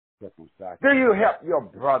circumcised? Do you help your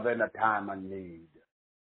brother in a time of need?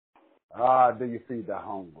 Do you feed the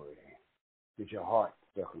hungry? Is your heart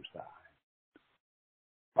circumcised?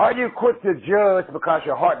 Are you quick to judge because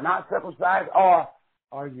your heart not circumcised? Or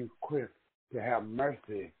are you quick to have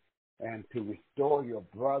mercy and to restore your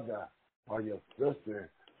brother or your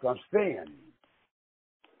sister from sin?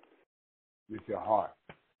 Is your heart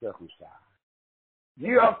circumcised?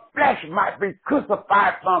 Your flesh might be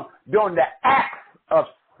crucified from doing the acts of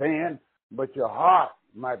sin, but your heart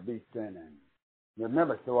might be sinning.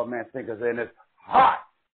 Remember, so a man thinketh in his heart.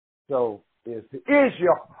 So is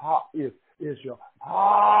your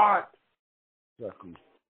heart circumcised?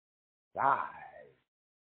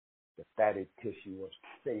 The fatty tissue of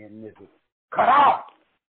sin is cut off,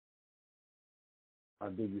 or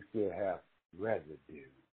do you still have residue?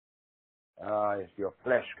 Is your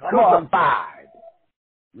flesh crucified?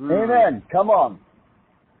 Amen. Come on.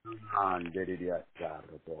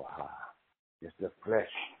 Is the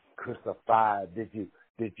flesh crucified? Did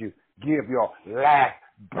you give your last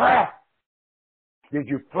breath? Did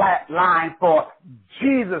you flatline for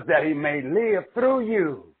Jesus that he may live through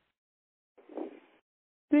you?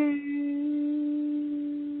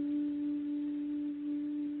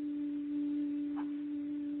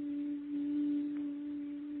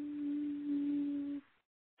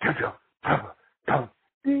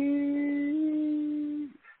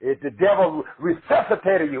 If the devil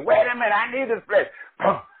resuscitated you, wait a minute, I need this flesh.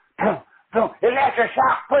 Electric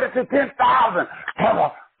shock, put it to 10,000.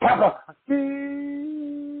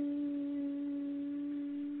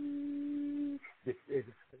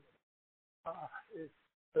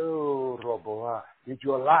 Did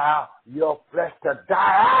you allow your flesh to die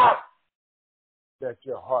out that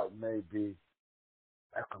your heart may be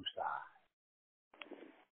circumcised?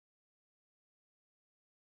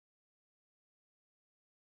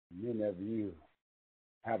 Many of you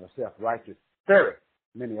have a self-righteous spirit.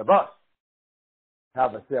 Many of us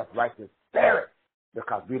have a self-righteous spirit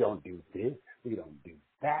because we don't do this, we don't do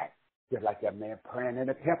that. Just like that man praying in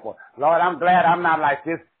the temple. Lord, I'm glad I'm not like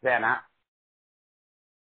this sinner.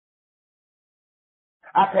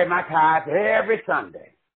 I pay my tithes every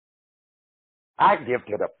Sunday. I give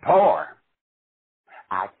to the poor.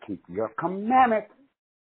 I keep your commandments.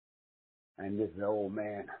 And this old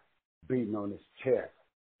man beating on his chest.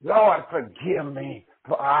 Lord, forgive me,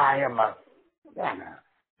 for I am a sinner.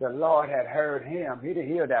 The Lord had heard him. He didn't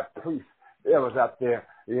hear that priest that was up there,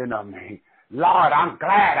 Lord, I'm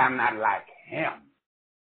glad I'm not like him.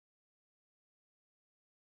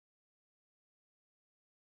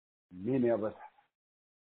 Many of us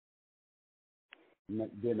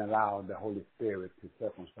didn't allow the Holy Spirit to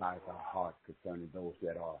circumcise our hearts concerning those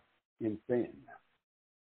that are in sin,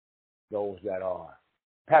 those that are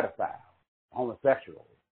pedophiles, homosexuals,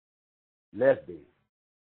 lesbians.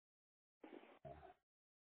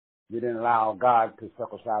 We didn't allow God to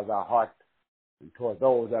circumcise our hearts towards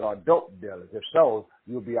those that are dope dealers. If so,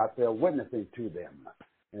 you'll be out there witnessing to them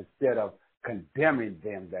instead of condemning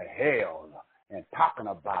them to hell and talking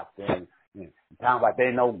about them and talking about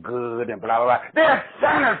they no good and blah, blah, blah. They're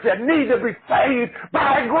sinners that need to be saved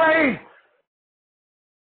by grace.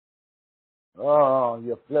 Oh,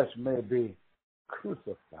 your flesh may be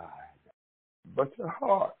crucified, but your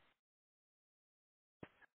heart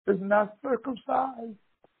is not circumcised.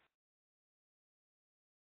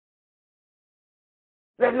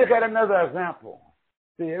 Let's look at another example.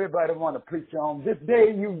 See, everybody want to preach on this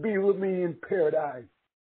day you be with me in paradise.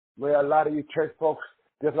 Where a lot of you church folks,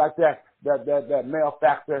 just like that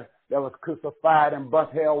malefactor that was crucified and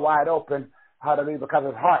bust hell wide open, hallelujah, because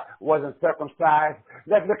his heart wasn't circumcised.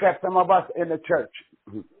 Let's look at some of us in the church.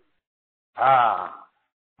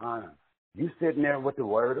 You sitting there with the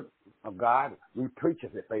word of God. We preach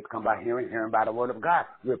as if faith come by hearing, hearing by the word of God.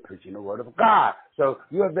 We're preaching the word of God. So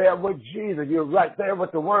you're there with Jesus. You're right there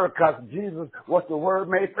with the word because Jesus was the word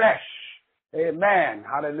made flesh. Amen.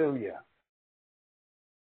 Hallelujah.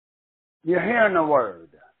 You're hearing the word.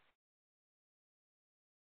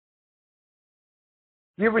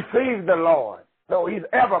 You receive the Lord. So he's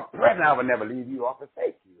ever present. I will never leave you or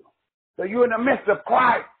forsake you. So you're in the midst of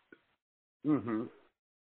Christ. Mm-hmm.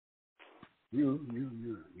 You're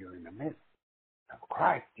in the midst of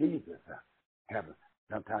Christ Jesus.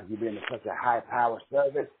 Sometimes you be in such a high power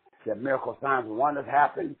service that miracle signs and wonders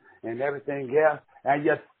happen and everything else, and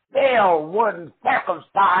you still wouldn't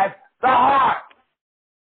circumcise the heart.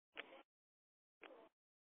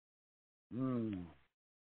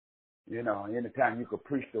 You know, anytime you could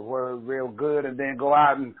preach the word real good and then go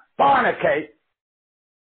out and fornicate.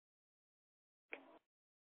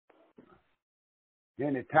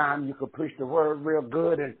 Anytime you could preach the word real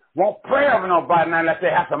good and won't pray over nobody unless they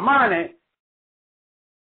have some money.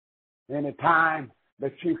 Anytime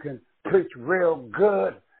that you can preach real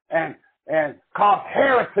good and cause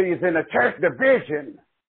heresies in the church division.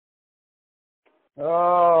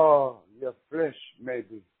 Oh, your flesh may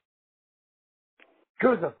be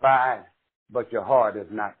crucified, but your heart is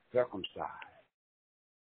not circumcised.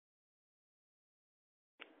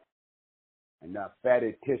 And the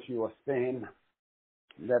fatty tissue of sin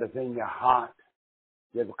that is in your heart,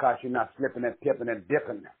 just because you're not slipping and tipping and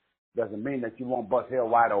dipping, doesn't mean that you won't bust hell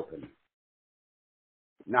wide open.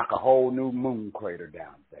 Knock a whole new moon crater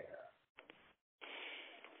down there.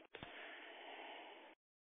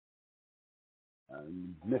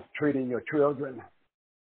 Mistreating your children,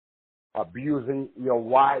 abusing your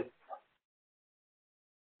wife.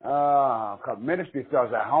 Because ministry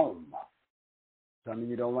starts at home. Some of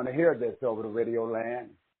you don't want to hear this over the radio land,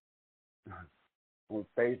 on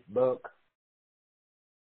Facebook,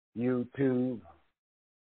 YouTube.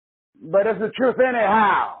 But it's the truth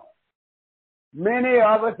anyhow. Many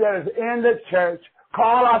of us that is in the church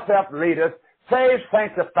call ourselves leaders, saved,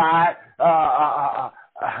 sanctified,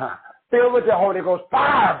 filled with the Holy Ghost,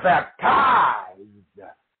 fire baptized.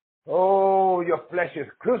 Oh, your flesh is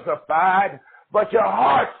crucified, but your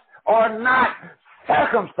hearts are not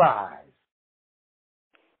circumcised.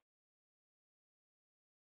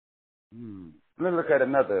 Let's look at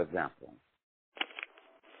another example.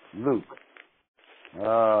 Luke.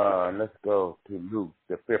 Let's go to Luke,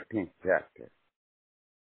 the 15th chapter.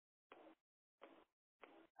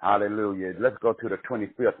 Hallelujah. Let's go to the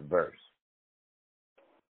 25th verse.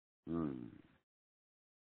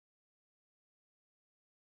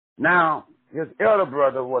 Now, his elder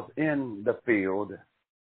brother was in the field,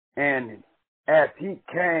 and as he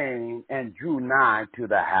came and drew nigh to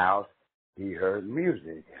the house, he heard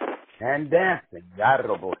music and dancing,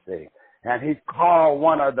 and he called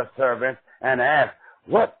one of the servants and asked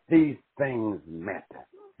what these things meant.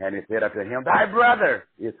 And he said unto him, thy brother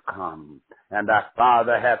is come, and thy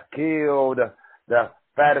father hath killed the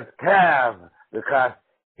fattest calf, because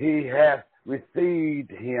he hath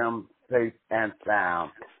received him safe and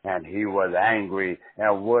sound. And he was angry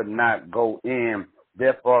and would not go in.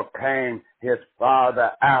 Therefore came his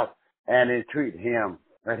father out and entreated him.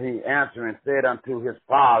 And he answering said unto his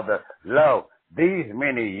father, lo, these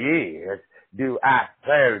many years do I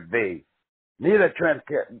serve thee, neither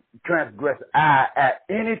transgress I at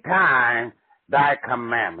any time thy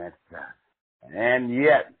commandments. And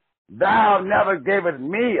yet thou never gavest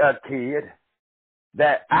me a kid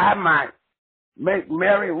that I might make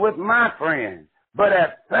merry with my friends. But as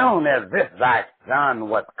soon as this thy son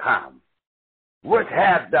was come, which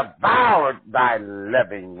hath devoured thy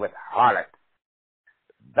living with harlots,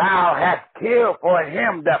 thou hast killed for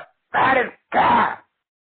him the fattest calf.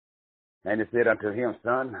 And he said unto him,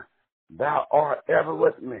 son, thou art ever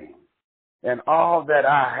with me, and all that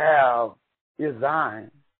I have is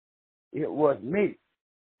thine. It was meet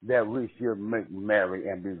that we should make merry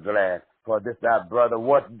and be glad, for this thy brother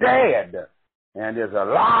was dead and is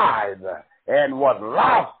alive, and was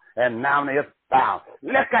lost and now is found.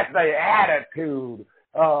 Look at the attitude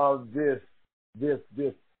of this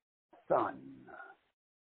son.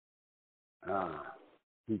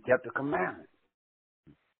 He kept the commandments.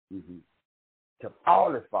 Kept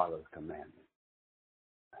all his father's commandments.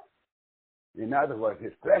 In other words,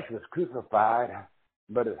 his flesh was crucified,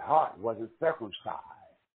 but his heart wasn't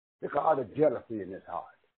circumcised. Look at all the jealousy in his heart,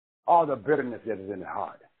 all the bitterness that is in his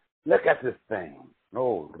heart. Look at this thing.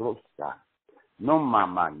 Oh, Rosa. No,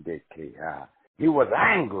 mama. He was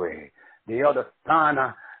angry. The other son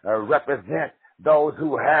represents those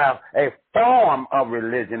who have a form of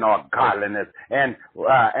religion or godliness, and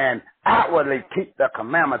outwardly keep the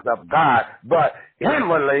commandments of God, but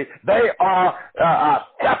inwardly they are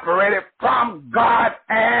separated from God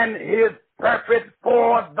and His purpose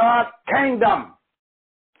for the kingdom.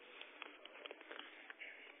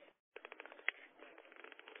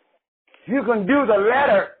 You can do the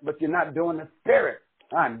letter, but you're not doing the spirit.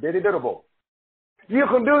 Undiddable. You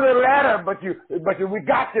can do the letter, but we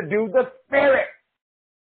got to do the spirit.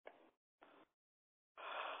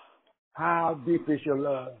 How deep is your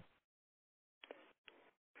love?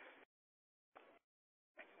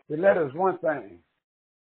 The letter is one thing,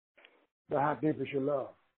 but how deep is your love?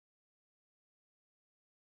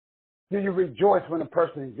 Do you rejoice when a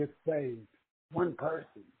person gets saved? One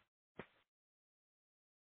person.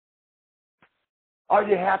 Are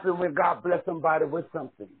you happy when God bless somebody with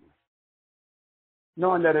something?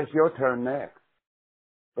 Knowing that it's your turn next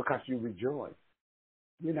because you rejoice.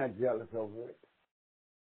 You're not jealous over it.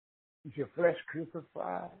 Is your flesh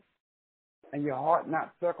crucified and your heart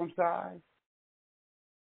not circumcised?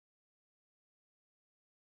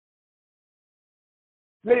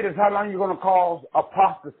 Ladies, how long are you going to cause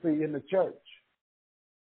apostasy in the church?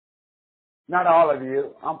 Not all of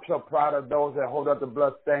you. I'm so proud of those that hold up the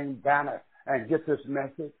bloodstained banner and get this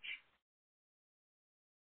message.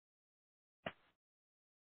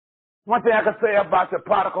 One thing I can say about the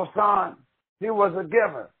prodigal son, he was a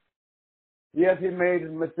giver. Yes, he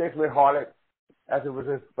made mistakes with harlot, as it was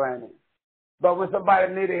explaining. But when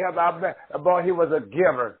somebody needed help, boy, he was a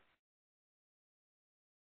giver.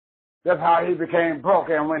 That's how he became broke.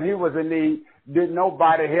 And when he was in need, didn't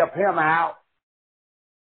nobody help him out.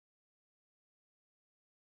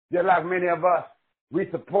 Just like many of us, we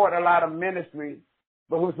support a lot of ministries,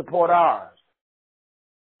 but who support ours?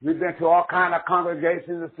 We've been to all kind of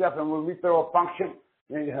congregations and stuff, and when we throw a function,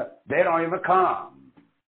 they don't even come.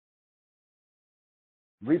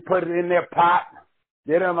 We put it in their pot,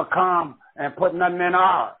 they don't even come and put nothing in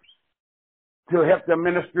ours to help the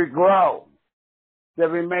ministry grow. That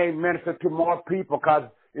we may minister to more people because,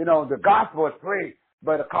 the gospel is free,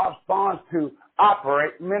 but it costs funds to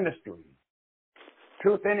operate ministry.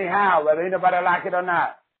 Truth anyhow, whether anybody like it or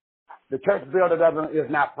not. The church builder is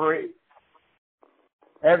not free.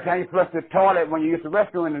 Every time you flush the toilet when you use the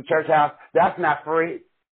restroom in the church house, that's not free.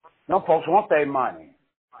 Some folks want their money.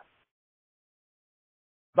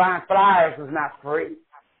 Buying flyers is not free.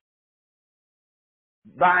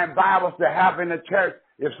 Buying Bibles to have in the church,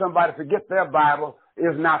 if somebody forgets their Bible,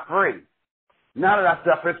 is not free. None of that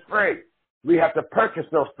stuff is free. We have to purchase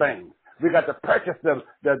those things. We got to purchase the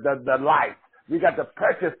lights. We got to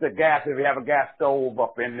purchase the gas if we have a gas stove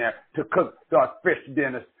up in there to cook our fish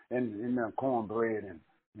dinners and cornbread and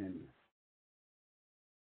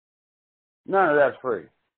none of that's free.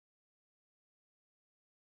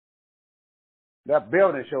 That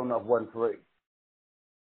building sure enough wasn't free.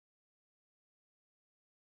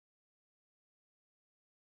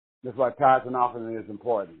 That's why tithes and offering is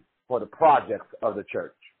important for the projects of the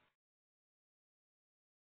church.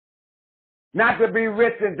 Not to be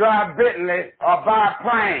rich and drive Bentley or buy a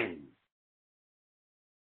plane.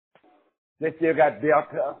 They still got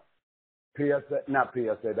Delta, PSA, not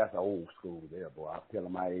PSA, that's an old school there, boy. I'm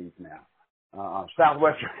telling my age now.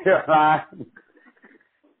 Southwest Airlines.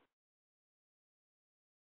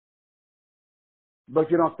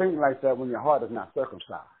 But you don't think like that when your heart is not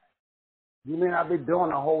circumcised. You may not be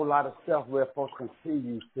doing a whole lot of stuff where folks can see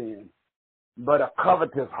you sin, but a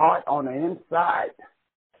covetous heart on the inside,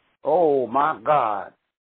 oh my God,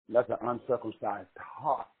 that's an uncircumcised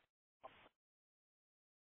heart.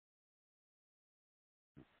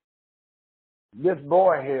 This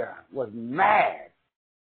boy here was mad,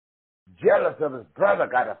 jealous of his brother,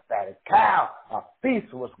 got a fatted cow, a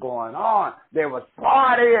feast was going on. They was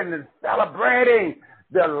partying and celebrating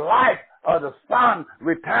the life of the son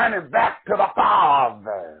returning back to the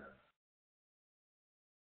father.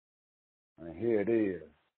 And here it is.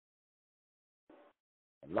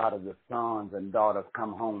 A lot of the sons and daughters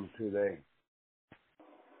come home to their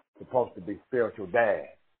supposed to be spiritual dad,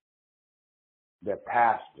 their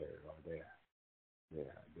pastor or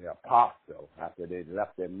their apostle after they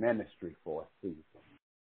left their ministry for a season.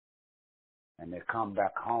 And they come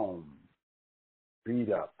back home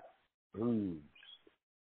beat up, bruised,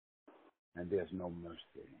 and there's no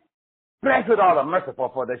mercy. Blessed are the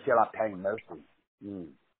merciful, for they shall obtain mercy.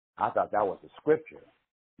 I thought that was the scripture.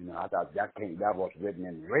 I thought that was written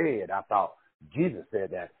in red. I thought Jesus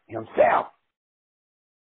said that himself.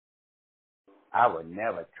 I would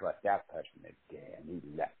never trust that person again.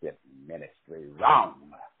 He left this ministry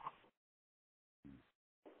wrong.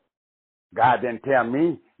 God didn't tell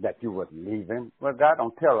me that you was leaving. Well, God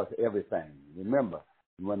don't tell us everything. Remember,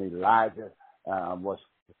 when Elijah was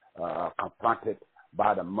confronted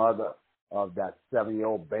by the mother of that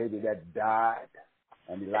 7-year-old baby that died.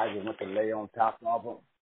 And Elijah went to lay on top of him,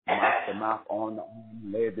 mopped the mouth on the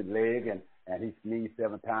arm, laid the leg, and he sneezed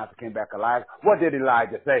 7 times and came back alive. What did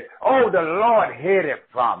Elijah say? Oh, the Lord hid it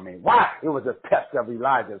from me. Why? It was a test of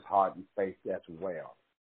Elijah's heart and faith as well.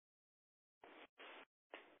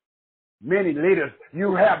 Many leaders,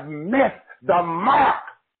 you have missed the mark.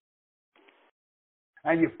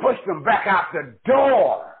 And you pushed them back out the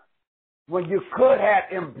door when you could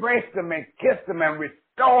have embraced them and kissed them and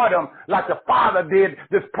restored them like the father did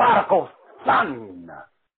this prodigal son.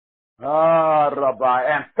 Rabbi,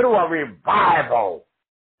 and through a revival,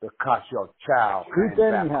 because your child Truth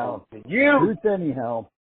anyhow. You. Truth anyhow.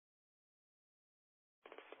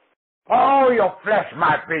 Oh, your flesh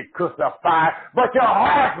might be crucified, but your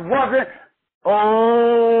heart wasn't,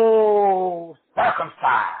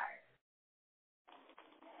 circumcised.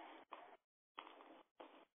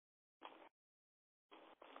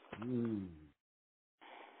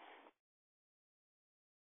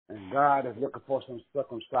 And God is looking for some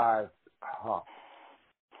circumcised heart.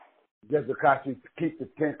 Just because you keep the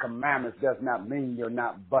 10 Commandments does not mean you're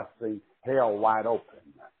not busting hell wide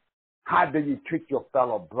open. How do you treat your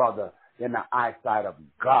fellow brother in the eyesight of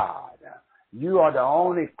God? You are the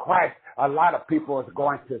only Christ a lot of people is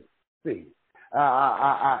going to see.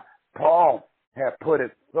 Paul had put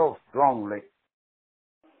it so strongly.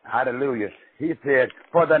 Hallelujah. He said,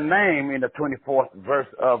 for the name in the 24th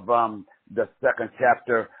verse of the 2nd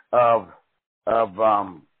chapter of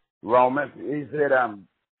Romans, he said,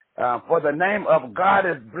 for the name of God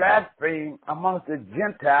is blasphemed amongst the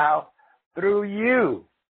Gentiles through you.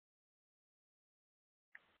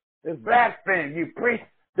 It's blasphemy. You preach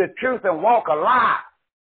the truth and walk a lie.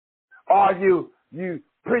 Or you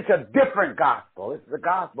preach a different gospel. It's the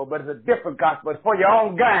gospel, but it's a different gospel. It's for your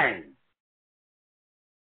own gain.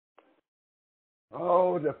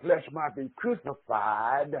 Oh, the flesh might be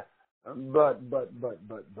crucified, but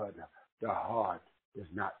the heart is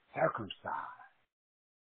not circumcised.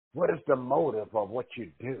 What is the motive of what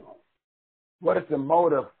you do? What is the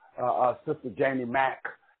motive, Sister Janie Mack,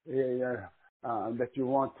 that you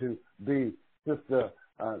want to be Sister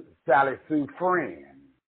Sally Sue friend?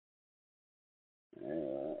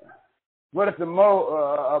 What is the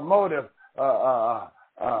motive,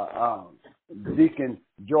 Deacon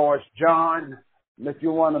George John, that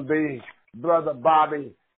you want to be Brother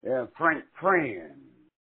Bobby Frank friend?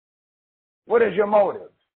 What is your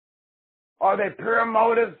motive? Are they pure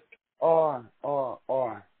motives, or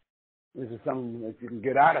is it something that you can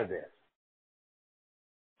get out of this?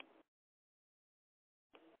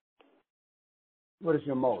 What is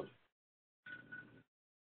your motive?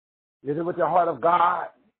 Is it with the heart of God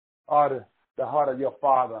or the heart of your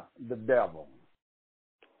father, the devil?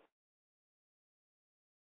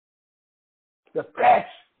 The flesh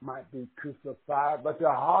might be crucified, but the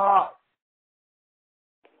heart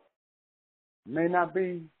may not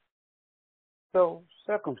be so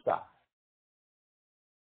circumcised.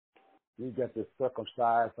 We got to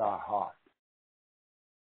circumcise our heart.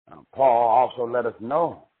 Paul also let us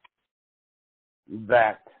know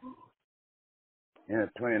that in the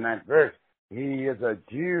 29th verse, he is a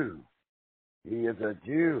Jew. He is a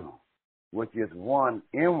Jew, which is one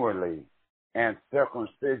inwardly, and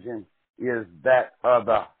circumcision is that of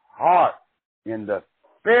the heart in the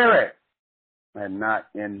spirit and not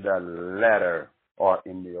in the letter or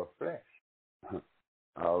in your flesh.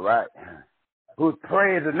 All right. Whose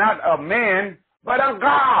praise is not of men, but of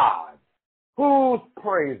God. Who's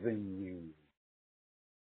praising you?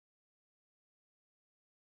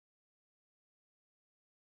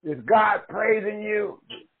 Is God praising you?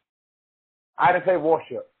 I didn't say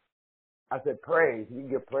worship. I said praise. You can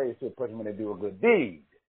give praise to a person when they do a good deed.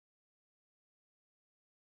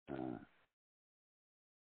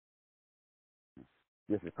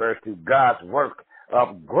 This refers to God's work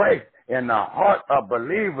of grace in the heart of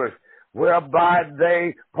believers, whereby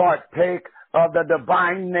they partake of the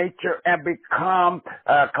divine nature and become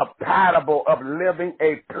compatible of living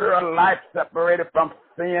a pure life separated from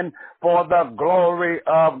sin for the glory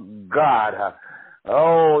of God.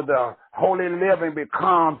 Oh, the holy living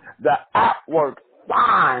becomes the outward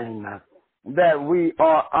sign that we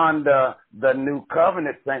are under the new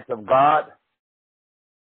covenant, saints of God.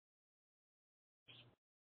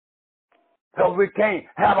 So we can't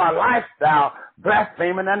have our lifestyle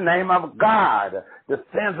blaspheming the name of God. The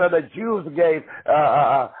sins of the Jews gave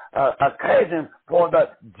occasion for the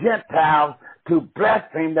Gentiles to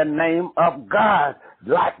blaspheme the name of God.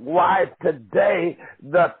 Likewise, today,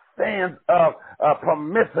 the sins of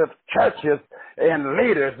permissive churches and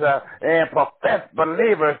leaders and professed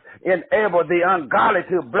believers enable the ungodly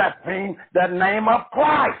to blaspheme the name of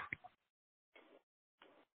Christ.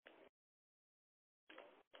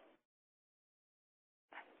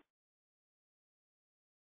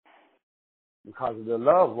 Because of the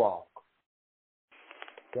love walk.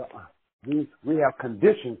 We have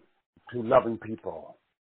conditions to loving people.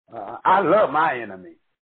 I love my enemy.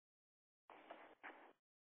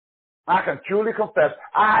 I can truly confess,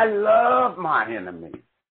 I love my enemy.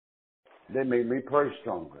 They make me pray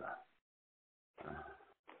stronger.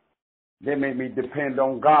 They make me depend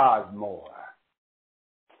on God more.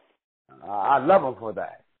 I love them for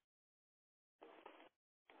that.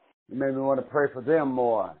 It made me want to pray for them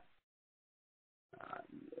more.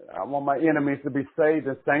 I want my enemies to be saved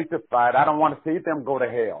and sanctified. I don't want to see them go to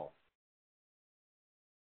hell.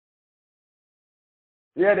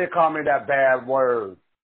 Yeah, they call me that bad word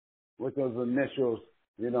with those initials,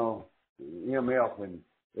 MF and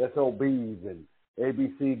SOBs and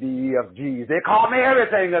ABCDEFGs. They call me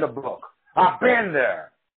everything in the book. I've been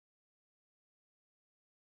there.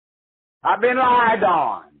 I've been lied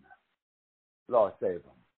on. Lord, save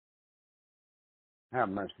them. Have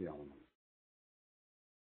mercy on them.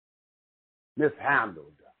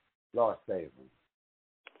 Mishandled. Lord, save them.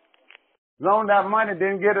 Loaned that money,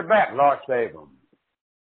 didn't get it back. Lord, save them.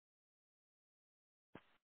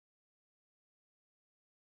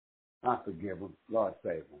 I forgive them. Lord,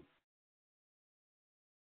 save them.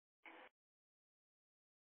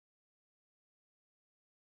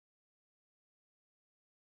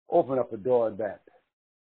 Open up the door that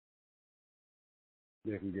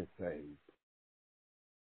they can get saved.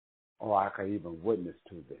 Or I can even witness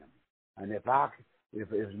to them. And if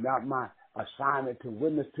it's not my assignment to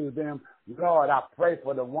witness to them, Lord, I pray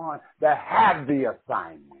for the one that have the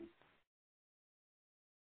assignment.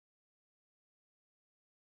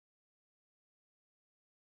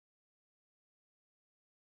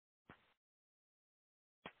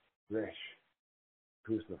 Flesh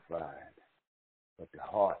crucified, but the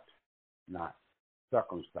heart not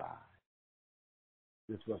circumcised.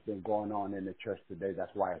 This is what's been going on in the church today.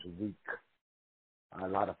 That's why it's weak. A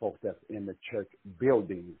lot of folks that's in the church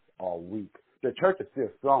buildings are weak. The church is still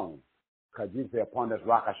strong. Because you say, upon this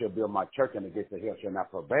rock I shall build my church, and the gates of hell shall not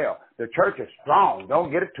prevail. The church is strong. Don't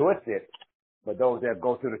get it twisted. But those that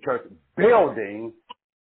go to the church building,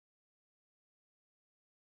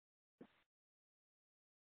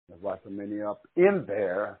 that's why so many up in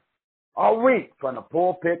there are weak, from the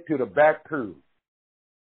pulpit to the back pew.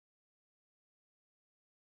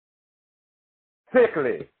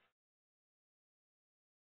 Sickly.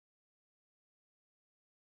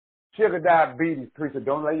 Sugar diabetes preacher,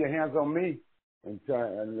 don't lay your hands on me and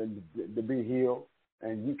to be healed.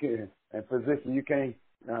 And you can, and physician, you can't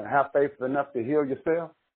have faith enough to heal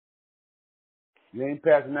yourself. You ain't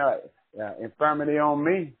passing that infirmity on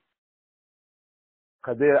me.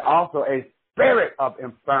 Because there's also a spirit of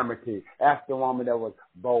infirmity. Ask the woman that was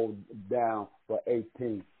bowed down for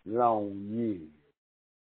 18 long years.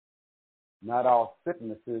 Not all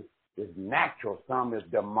sicknesses is natural. Some is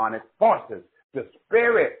demonic forces. The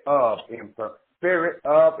spirit of infirmity,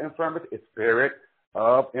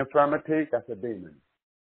 that's a demon.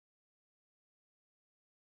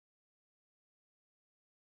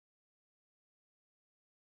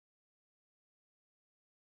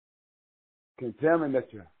 Can you tell me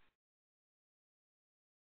that your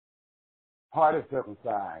heart is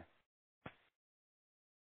circumcised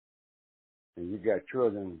and you got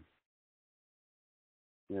children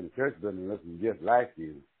in the church building looking just like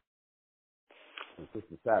you? And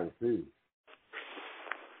Sister Sally Sue.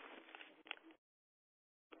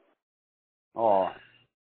 Or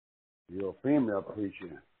you're a female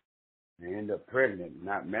preacher and end up pregnant,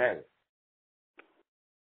 not married,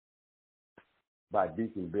 by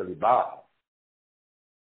Deacon Billy Bob.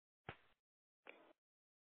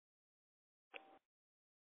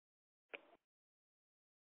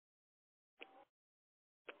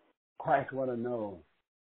 Christ want to know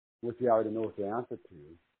what you already know what the answer to.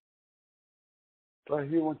 But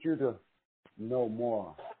he wants you to know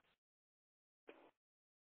more.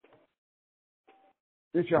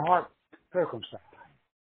 Is your heart circumcised?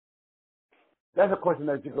 That's a question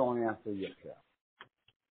that you're going to answer yourself.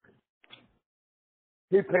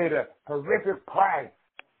 He paid a horrific price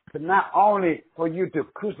to not only for you to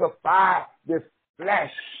crucify this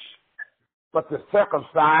flesh, but to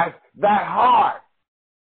circumcise that heart.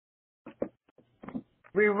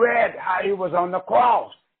 We read how he was on the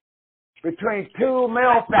cross between two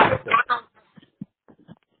malefactors.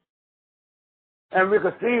 And we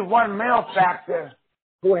could see one malefactor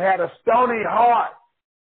who had a stony heart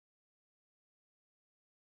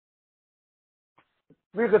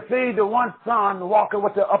We could see the one son walking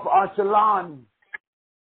with the upper echelon.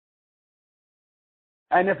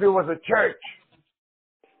 And if it was a church,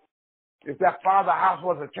 if that father house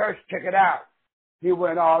was a church, check it out. He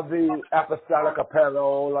went all the apostolic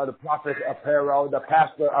apparel or the prophet apparel, the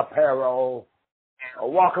pastor apparel,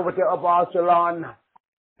 walking with the upper echelon.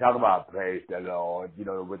 Talk about praise the Lord, you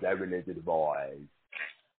know, with that religious voice.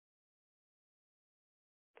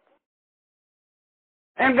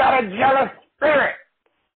 And got a jealous spirit,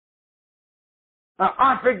 an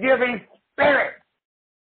unforgiving spirit,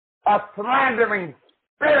 a slandering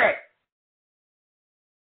spirit.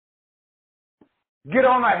 Get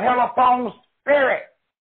on a telephone spirit,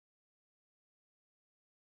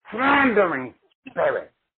 slandering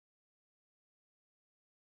spirit.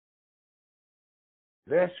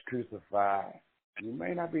 Let's crucify. You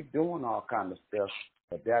may not be doing all kind of stuff,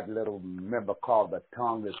 but that little member called the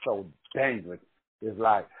tongue is so dangerous. It's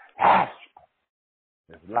like asp.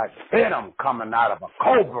 It's like venom coming out of a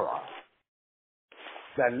cobra.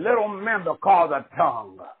 That little member called the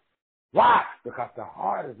tongue. Why? Because the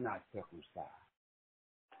heart is not circumcised.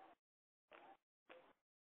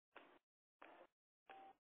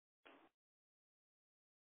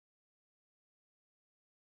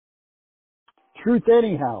 Truth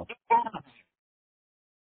anyhow.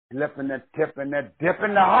 Flipping the tip and the dip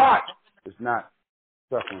in the heart is not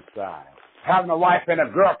circumcised. Having a wife and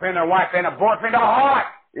a girlfriend, a wife and a boyfriend, the heart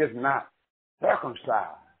is not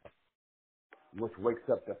circumcised, which wakes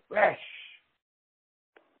up the flesh.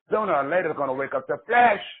 Sooner or later, it's going to wake up the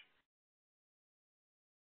flesh.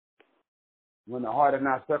 When the heart is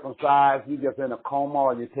not circumcised, you're just in a coma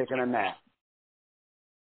or you're taking a nap.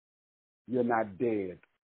 You're not dead,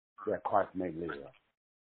 that Christ may live.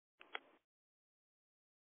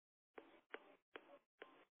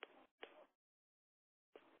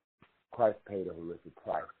 Christ paid a horrific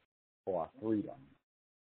price for our freedom.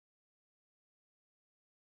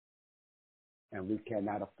 And we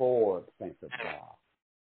cannot afford, saints of God,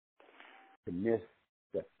 to miss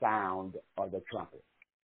the sound of the trumpet.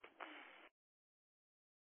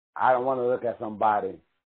 I don't want to look at somebody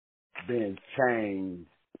being changed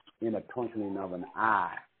in a twinkling of an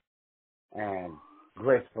eye and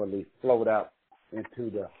gracefully float up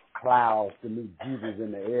into the clouds to meet Jesus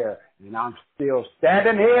in the air, and I'm still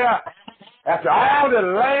standing here after all the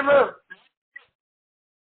labor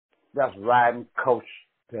that's riding coach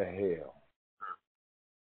to hell.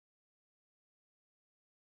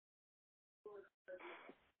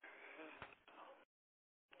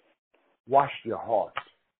 Wash your heart.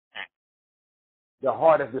 The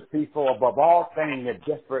heart is deceitful above all things and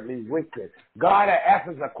desperately wicked. God asks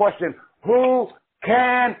us a question, who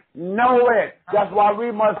can know it? That's why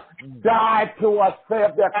we must die to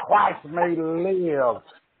ourselves that Christ may live.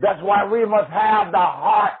 That's why we must have the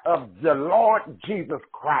heart of the Lord Jesus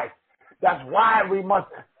Christ. That's why we must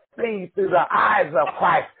see through the eyes of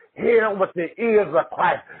Christ, hear with the ears of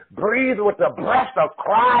Christ, breathe with the breath of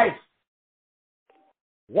Christ,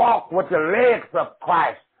 walk with the legs of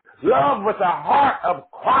Christ, love with the heart of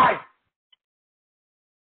Christ.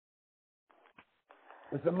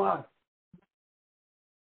 It's a must.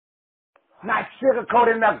 Not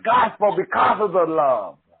sugarcoating the gospel because of the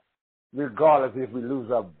love, regardless if we lose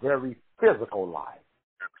our very physical life,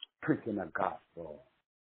 preaching the gospel.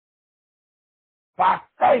 By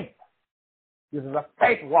faith. This is a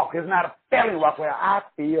faith walk. It's not a feeling walk where I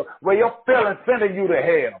feel, where your feelings sending you to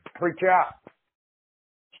hell, preacher.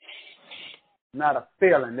 Not a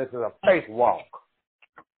feeling. This is a faith walk.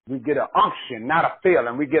 We get an unction, not a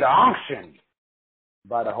feeling. We get an unction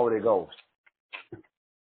by the Holy Ghost.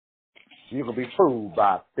 You can be fooled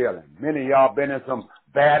by a feeling. Many of y'all been in some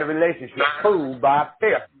bad relationships, fooled by a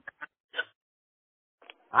feeling.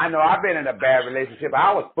 I know I've been in a bad relationship.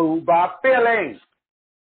 I was fooled by a feeling.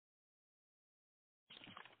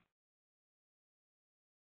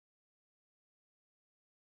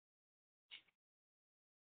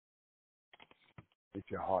 It's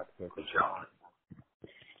your heart circumcised.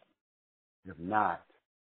 If not,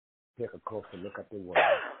 take a closer look at the word.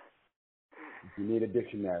 If you need a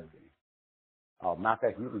dictionary, matter of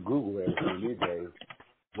fact, you can Google everything these days,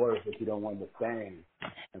 words that you don't understand,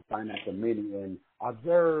 and find out the meaning and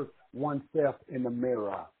observe oneself in the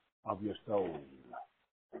mirror of your soul.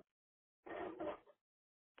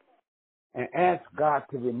 And ask God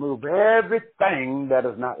to remove everything that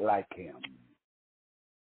is not like him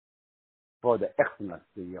for the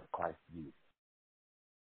excellency of Christ Jesus.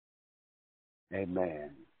 Amen.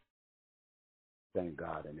 Thank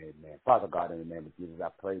God and amen. Father God, in the name of Jesus, I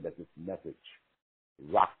pray that this message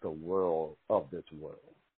rock the world of this world.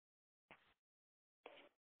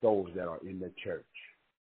 Those that are in the church.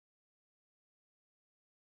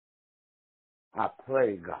 I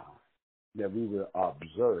pray, God, that we will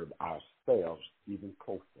observe ourselves even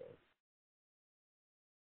closer.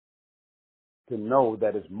 To know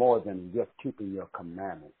that it's more than just keeping your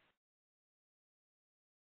commandments,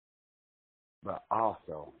 but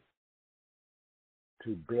also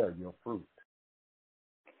to bear your fruit.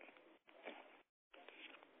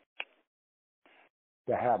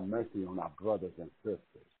 To have mercy on our brothers and sisters.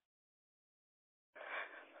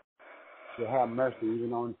 To have mercy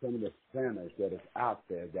even on some of the sinners that is out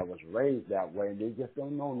there that was raised that way and they just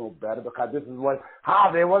don't know no better because this is how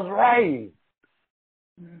they was raised.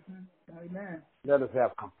 Mm-hmm. Amen. Let us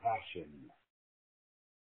have compassion.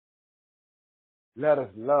 Let us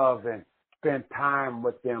love and spend time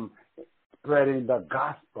with them spreading the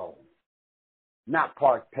gospel, not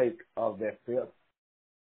partake of their filth,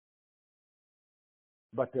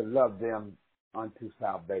 but to love them unto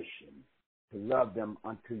salvation, to love them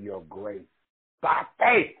unto your grace, by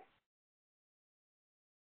faith,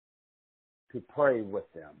 to pray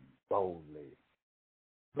with them boldly.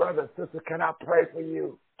 Brother, sister, can I pray for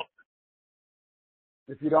you?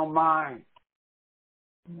 If you don't mind.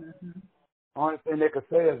 Mm-hmm. Only thing they could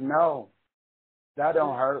say is no. That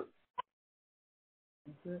don't hurt.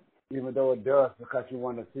 That's it. Even though it does because you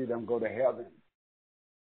want to see them go to heaven.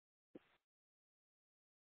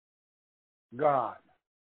 God,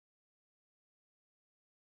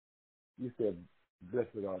 you said, blessed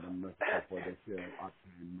are the merciful, for they shall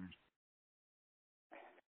obtain mercy.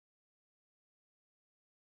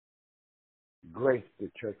 Grace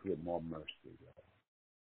the church with more mercy, Lord.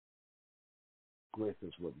 Grace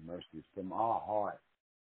us with mercy from our heart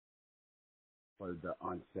for the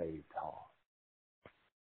unsaved heart,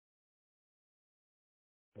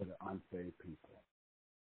 for the unsaved people,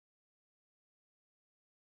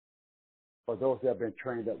 for those that have been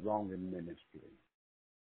trained up wrong in ministry.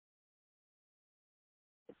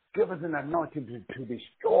 Give us an anointing to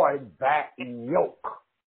destroy that yoke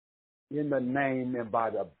in the name and by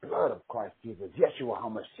the blood of Christ Jesus. Yeshua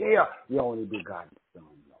HaMashiach, the only begotten Son,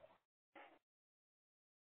 Lord.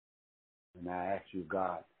 And I ask you,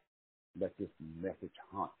 God, let this message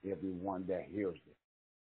haunt everyone that hears it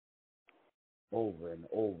over and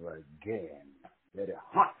over again. Let it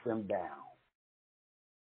hunt them down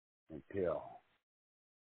until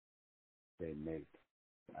they make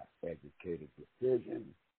an educated decision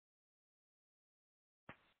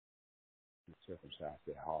to circumcise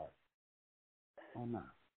their heart. Oh, no.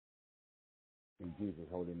 In Jesus'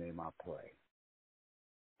 holy name I pray.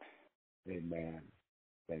 Amen.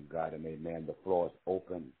 Thank God and amen. The floor is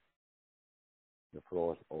open. The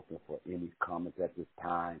floor is open for any comments at this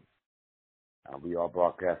time. We are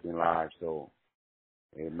broadcasting live, so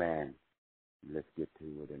amen. Let's get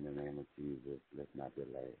to it in the name of Jesus. Let's not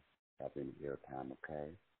delay. Have any airtime,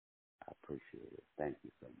 okay? I appreciate it. Thank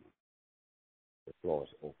you so much. The floor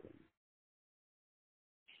is open.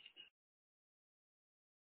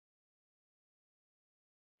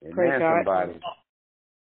 Amen, Praise God. somebody.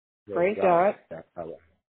 Praise God.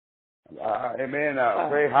 Amen.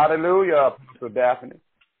 Pray hallelujah, Pastor Daphne.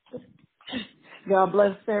 God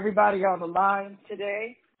bless everybody on the line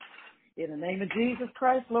today. In the name of Jesus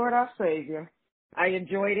Christ, Lord our Savior. I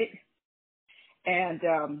enjoyed it.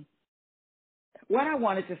 And what I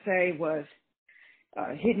wanted to say was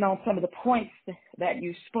hitting on some of the points that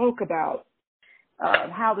you spoke about,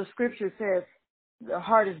 how the scripture says the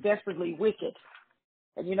heart is desperately wicked.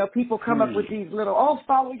 And, you know, people come up with these little,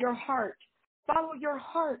 follow your heart. Follow your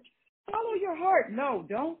heart. Follow your heart. No,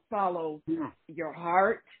 don't follow your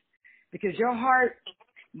heart, because your heart,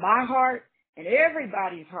 my heart, and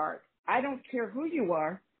everybody's heart, I don't care who you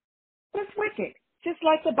are, it's wicked, just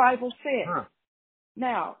like the Bible says.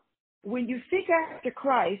 Now, when you seek after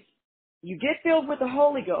Christ, you get filled with the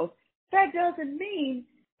Holy Ghost, that doesn't mean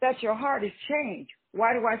that your heart is changed.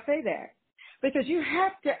 Why do I say that? Because you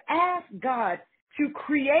have to ask God to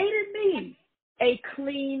create in me a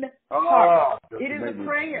clean heart. It is a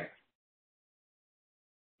prayer.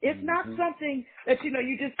 It's not something that,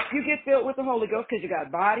 you get filled with the Holy Ghost because you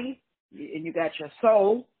got body and you got your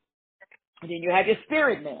soul, and then you have your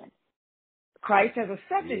spirit man. Christ has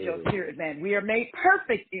accepted your spirit man. We are made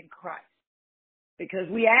perfect in Christ because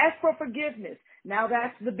we ask for forgiveness. Now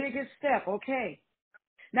that's the biggest step. Okay.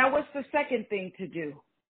 Now what's the second thing to do?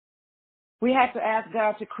 We have to ask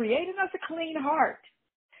God to create in us a clean heart.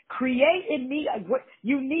 Create in me,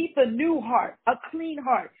 you need the new heart, a clean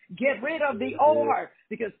heart. Get rid of the old heart.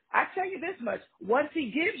 Because I tell you this much, once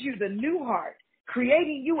he gives you the new heart,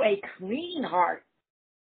 creating you a clean heart,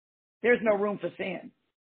 there's no room for sin.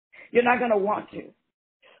 You're not going to want to.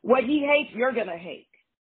 What he hates, you're going to hate.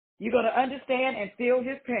 You're going to understand and feel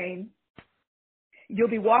his pain. You'll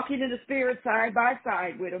be walking in the Spirit side by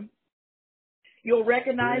side with him. You'll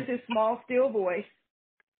recognize his small, still voice,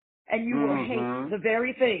 and you will hate the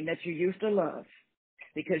very thing that you used to love,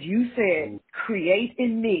 because you said, create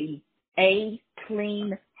in me a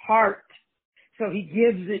clean heart. So he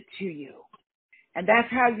gives it to you. And that's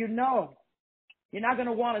how you know you're not going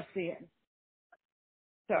to want to sin.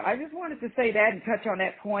 So I just wanted to say that and touch on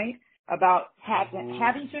that point about having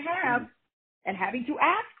to have and having to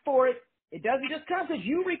ask for it. It doesn't just come because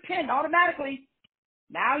you repent automatically.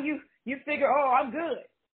 Now you figure, oh, I'm good.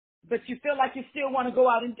 But you feel like you still want to go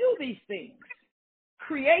out and do these things.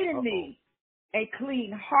 Create in me a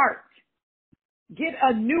clean heart. Get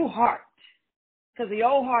a new heart. Because the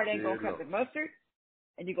old heart ain't going to cut the mustard,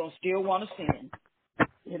 and you're going to still want to sin.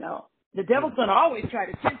 You know, the devil's going to always try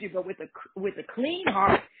to tempt you, but with a clean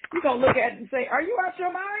heart, you're going to look at it and say, are you out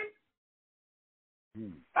your mind?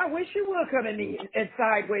 I wish you would come in and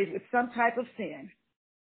sideways with some type of sin.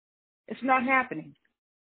 It's not happening.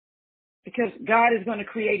 Because God is going to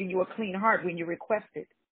create in you a clean heart when you request it.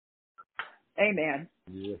 Amen.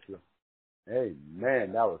 Yes, sir.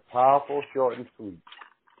 Amen. That was powerful, short, and sweet.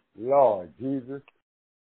 Lord Jesus.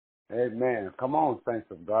 Amen. Come on, saints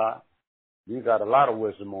of God. You got a lot of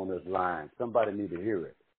wisdom on this line. Somebody need to hear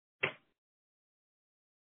it.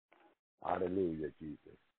 Hallelujah, Jesus.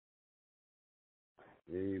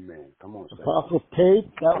 Amen. Come on, saints. Apostle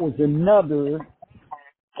Tate, that was another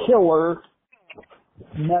killer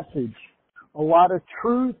message. A lot of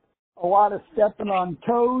truth, a lot of stepping on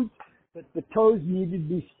toes, but the toes needed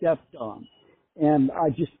to be stepped on. And I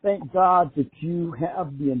just thank God that you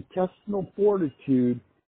have the intestinal fortitude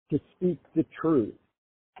to speak the truth.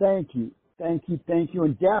 Thank you. Thank you. Thank you.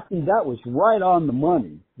 And Daphne, that was right on the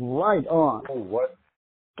money. Right on. Oh, what?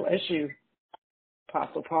 Bless you,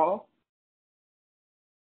 Apostle Paul.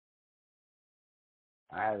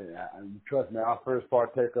 I trust me, I first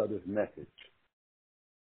partaker of this message.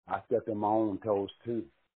 I stepped on my own toes too.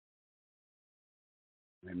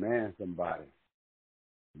 Amen, somebody.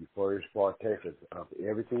 The first partakers of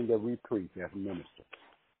everything that we preach as ministers.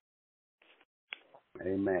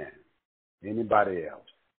 Amen. Anybody else?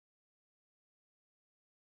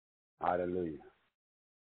 Hallelujah.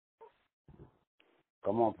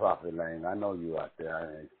 Come on, Prophet Lane. I know you out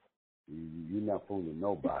there. You're not fooling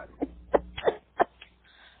nobody.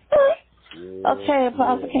 Okay,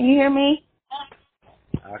 Apostle, can you hear me?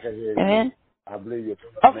 I can hear Amen. you. I believe you.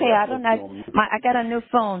 Okay, I don't know. I got a new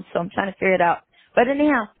phone, so I'm trying to figure it out. But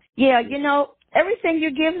anyhow, yeah, you know, everything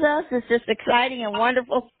you give us is just exciting and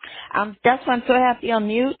wonderful. That's why I'm so happy on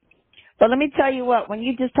mute. But let me tell you what, when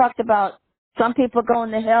you just talked about some people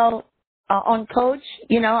going to hell on coach,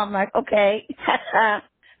 you know, I'm like, okay.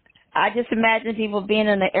 I just imagine people being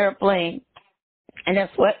in the airplane. And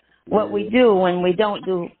that's what we do when we don't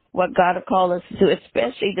do what God will call us to do,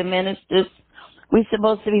 especially the ministers. We're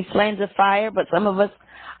supposed to be flames of fire, but some of us,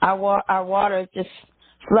 our water is just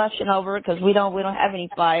flushing over because we don't have any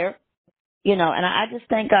fire, you know. And I just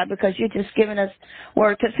thank God because you're just giving us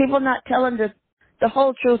word, because people are not telling the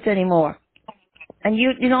whole truth anymore. And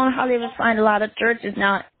you don't hardly even find a lot of churches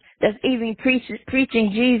now that's even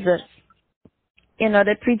preaching Jesus. You know,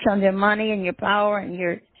 they preach on their money and your power and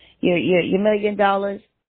your $1 million.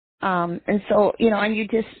 And so, you know, and you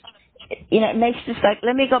just, you know, it makes just like,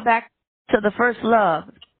 let me go back to the first love,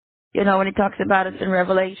 you know, when he talks about us in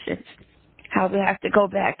Revelations, how we have to go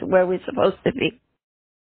back to where we're supposed to be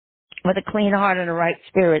with a clean heart and a right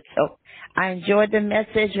spirit. So I enjoyed the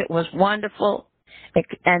message. It was wonderful.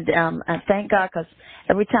 And I thank God, because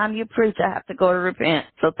every time you preach, I have to go to repent.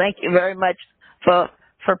 So thank you very much for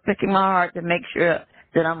picking my heart to make sure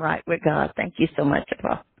that I'm right with God. Thank you so much,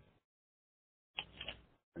 Apostle.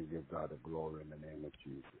 I give God the glory in the name of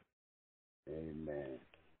Jesus. Amen.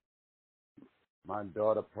 My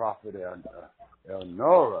daughter, Prophet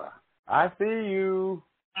Elnora, I see you.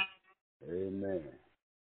 Amen.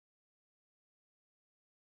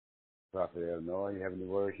 Prophet Elnora, you have any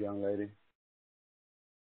words, young lady?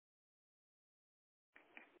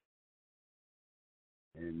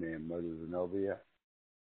 Amen. Mother Zenobia,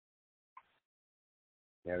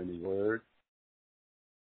 you have any words?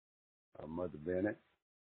 Mother Bennett?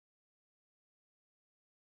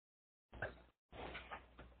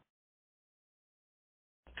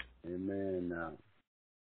 Amen.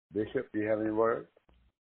 Bishop, do you have any words?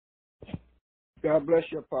 God bless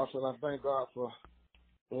you, Apostle. I thank God for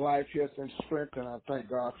life, health, and strength, and I thank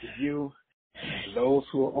God for you, those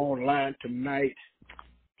who are online tonight.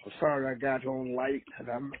 I'm sorry I got on late, and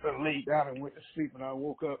I'm laid down and went to sleep, and I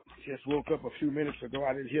woke up a few minutes ago.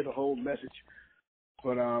 I didn't hear the whole message,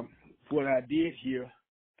 but what I did hear,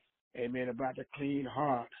 amen, about the clean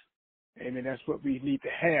heart, Amen. That's what we need to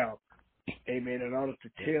have. Amen. In order to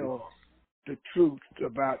tell the truth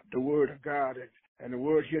about the Word of God. And the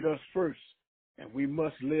Word hit us first. And we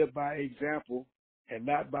must live by example and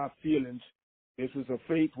not by feelings. This is a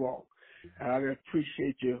faith walk. And I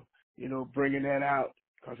appreciate you, bringing that out,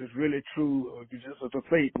 because it's really true. This is a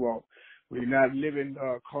faith walk. We're not living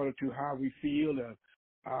according to how we feel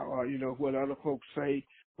or what other folks say,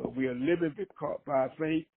 but we are living by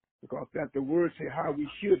faith, because that the Word say how we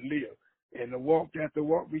should live. And the walk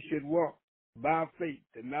we should walk by faith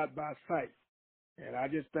and not by sight. And I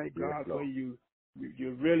just thank God for you.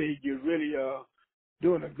 You're really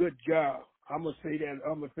doing a good job. I'm gonna say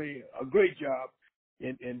a great job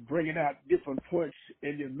in bringing out different points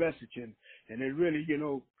in your messaging, and it really,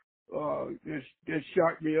 just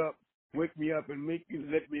shock me up, wake me up, and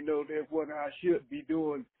let me know that what I should be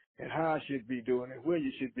doing and how I should be doing it, where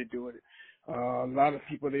you should be doing it. A lot of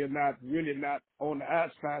people, they're not on the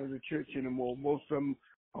outside of the church anymore. Most of them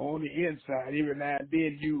are on the inside. Even now and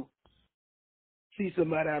then you see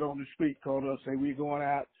somebody out on the street call us, say we're going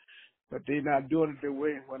out, but they're not doing it the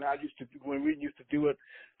way when we used to do it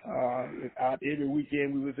out every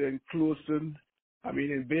weekend. We was in Clewiston,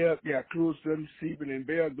 Clewiston, Sebring, and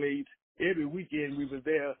Belglades. Every weekend we was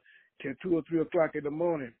there till 2 or 3 o'clock in the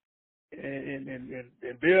morning. And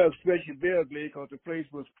especially Belglade, because the place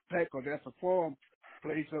was packed, because that's a farm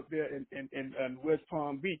place up there in West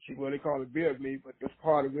Palm Beach. Well, they call it Belglade, but it's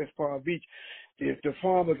part of West Palm Beach. The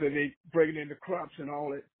farmers, and they bringing in the crops and all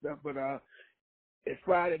that stuff. But at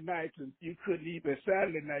Friday nights, and you couldn't even,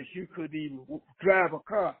 Saturday nights, you couldn't even drive a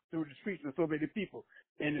car through the streets with so many people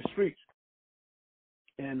in the streets.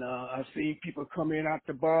 And I've seen people come in out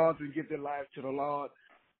the bars and give their lives to the Lord.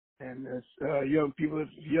 And young people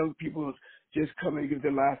just come and give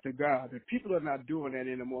their life to God. And people are not doing that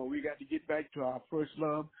anymore. We got to get back to our first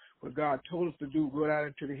love, what God told us to do, go out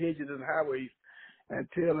into the hedges and highways and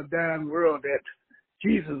tell the dying world that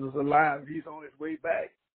Jesus is alive. He's on his way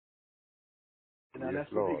back. And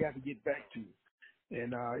that's what they got to get back to.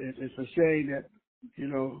 And it's a shame that,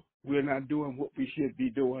 we're not doing what we should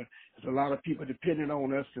be doing. There's a lot of people depending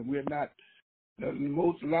on us, and we're not. A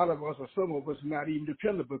lot of us, or some of us, are not even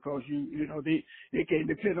dependable, because they can't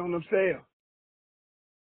depend on themselves.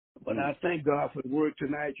 But I thank God for the word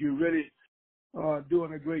tonight. You really are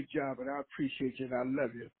doing a great job, and I appreciate you, and I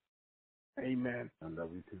love you. Amen. I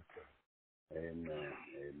love you too, sir. Amen.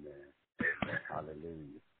 Amen.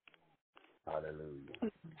 Hallelujah.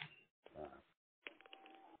 Hallelujah.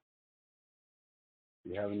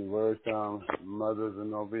 You have any words, Mother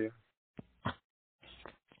Zenobia?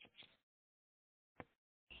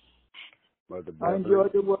 Mother Beverly? I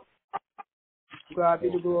enjoyed the word. God be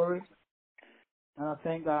the glory. And I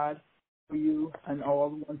thank God for you and all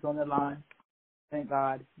the ones on the line. Thank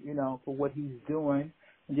God, for what he's doing.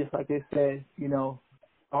 And just like they said,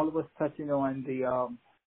 all of us touching on the,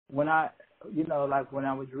 when I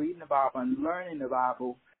was reading the Bible and learning the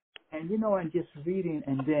Bible, and, and just reading,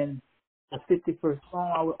 and then the 51st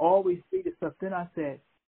Psalm, I would always read the stuff. Then I said,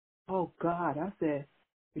 oh, God,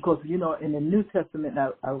 because, in the New Testament,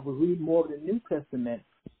 I would read more of the New Testament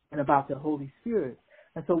and about the Holy Spirit.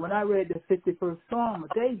 And so when I read the 51st Psalm of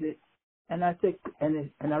David, and I said, and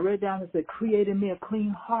I read down, it said, create in me a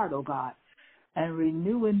clean heart, O God, and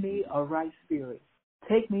renew in me a right spirit.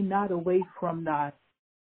 Take me not away from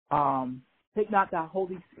take not thy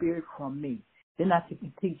Holy Spirit from me. Then I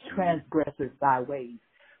can teach transgressors thy ways.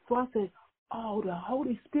 So I said, oh, the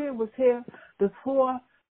Holy Spirit was here before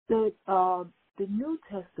the New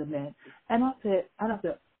Testament. And I said, I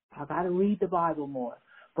got to read the Bible more.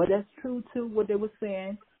 But that's true, too, what they were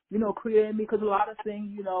saying, creating me, because a lot of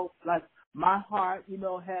things, like my heart,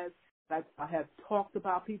 has, like I have talked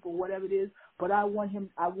about people, whatever it is, but I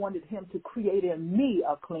wanted him to create in me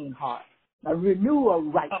a clean heart, renew a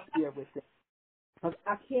right spirit within. Because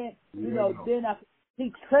I can't, then I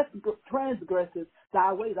teach transgressors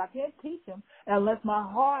thy ways. I can't teach them unless my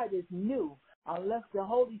heart is new, unless the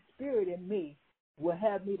Holy Spirit in me will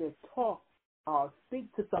have me to talk or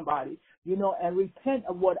speak to somebody, and repent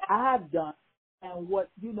of what I've done and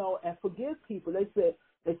and forgive people. They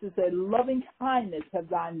said, loving kindness have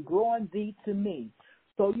thine drawn thee to me.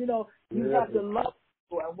 So, you have to love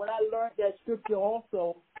people. And when I learned that scripture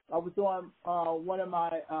also, I was on one of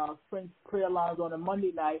my friends' prayer lines on a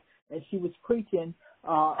Monday night, and she was preaching,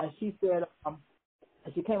 and she said,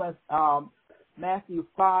 she came at Matthew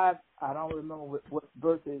 5, I don't remember what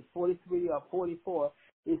verse it is, 43 or 44.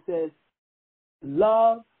 It says,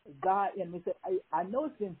 love thy enemy. I know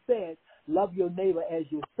it's been said, love your neighbor as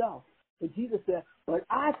yourself. But Jesus said, but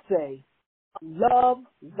I say, love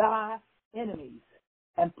thy enemies.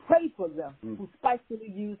 and pray for them who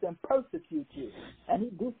spitefully use and persecute you. And he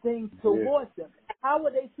do things towards them. How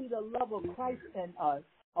would they see the love of Christ in us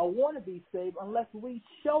or want to be saved unless we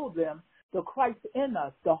show them the Christ in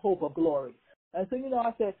us, the hope of glory? And so,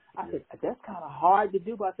 I said, that's kind of hard to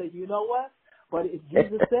do, but I said, you know what? But if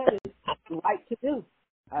Jesus said it's right to do.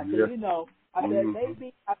 I said, I said,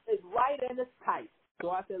 maybe, I said, right and it's tight. So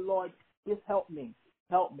I said, Lord, just help me.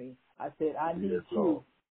 I said, I need you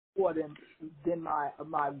more than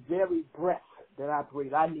my very breath that I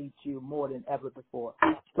breathe. I need you more than ever before.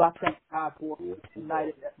 So I thank God for tonight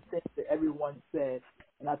and the things that everyone said.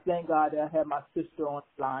 And I thank God that I have my sister on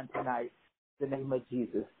the line tonight in the name of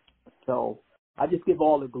Jesus. So I just give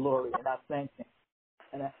all the glory and I thank him.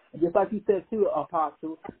 And just like you said too,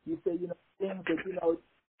 Apostle, you said, things that,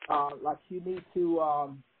 like you need to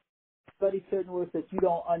study certain words that you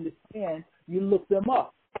don't understand, you look them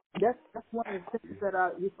up. That's one of the things that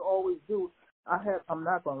I used to always do. I'm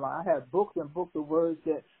not going to lie, I have books and books of words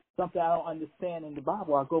that something I don't understand in the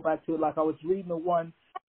Bible. I go back to it, like I was reading the one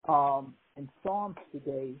in Psalms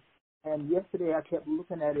today, and yesterday I kept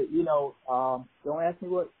looking at it, don't ask me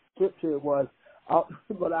what scripture it was,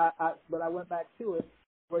 but I went back to it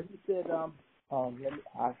where he said, I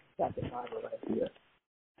got the Bible right here.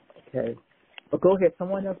 Okay. But go ahead.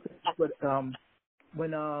 Someone else. But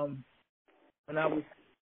when I was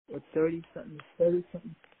 30 something. Let me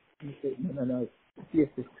see. No. Yes,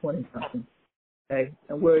 it's 20 something. Okay.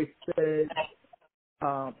 And where it says,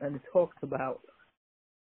 and it talks about.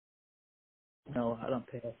 No, I don't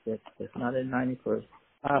pass that. It's not in 91st.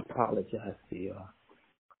 I apologize to you.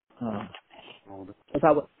 If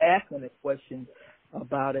I was asking a question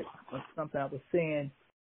about it or something, I was saying,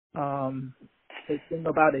 the thing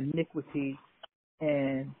about iniquity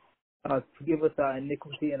and forgive us our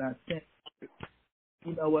iniquity and our sin.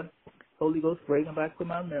 You know what? Holy Ghost, bring them back to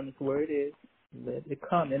my memories where it is. Let it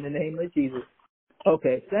come in the name of Jesus.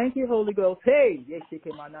 Okay, thank you, Holy Ghost. Hey, yes, she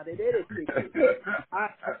came out now. They did it. I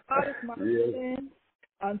pardon my sin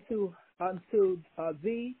unto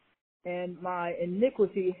thee, and my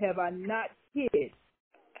iniquity have I not hid.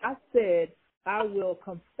 I said, I will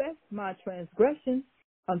confess my transgression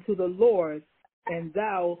unto the Lord, and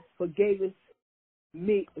thou forgavest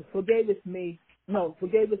the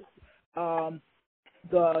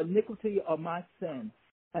iniquity of my sin.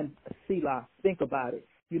 And Selah, think about it.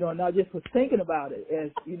 Not just for thinking about it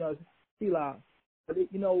as, Selah. But,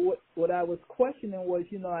 what I was questioning was,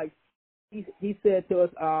 like, he said to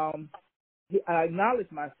us, I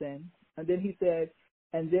acknowledge my sin. And then he said,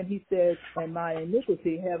 and my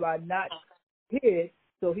iniquity have I not hid.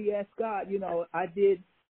 So he asked God,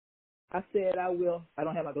 I said I will, I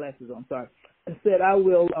don't have my glasses on, sorry. I said I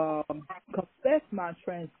will confess my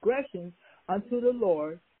transgressions unto the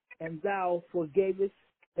Lord, and thou forgavest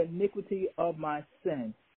the iniquity of my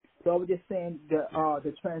sin. So I was just saying the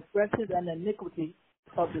transgressions and the iniquity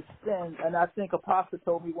of the sin, and I think Apostle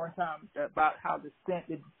told me one time about how the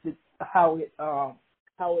sin, how it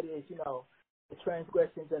is, the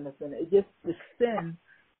transgressions and the sin. It just, the sin,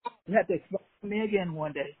 you have to explain to me again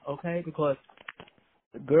one day, okay? Because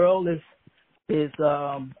the girl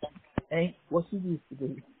ain't what she used to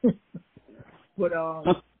be. But I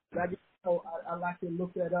just I like to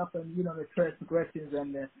look that up, and the transgressions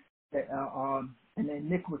and the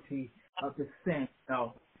iniquity of the sin.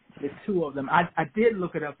 The two of them. I did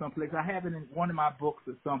look it up someplace. I have it in one of my books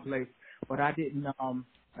or someplace, but I didn't. I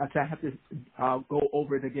have to go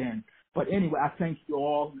over it again. But anyway, I thank you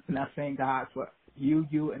all, and I thank God for you,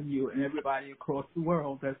 and everybody across the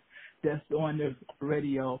world that's on the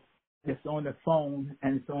radio, that's on the phone,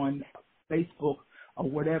 and it's on Facebook or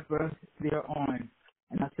whatever they're on.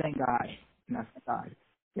 And I thank God.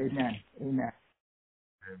 Amen. Amen.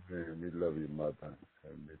 We love you, Mother.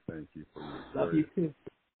 And we thank you for your love you too.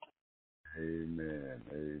 Amen.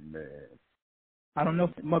 I don't know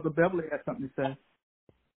if Mother Beverly has something to say.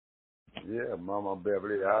 Yeah, Mama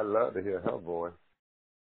Beverly, I'd love to hear her voice.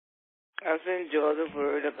 I just enjoy the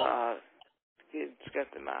word of God. It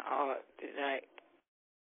got to my heart tonight.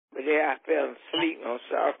 But then I fell asleep. I'm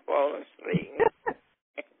sorry for falling asleep.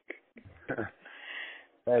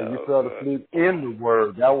 Hey, you fell asleep in the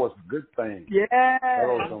word. That was a good thing. Yeah. That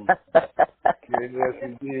was yes,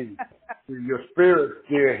 indeed. Your spirit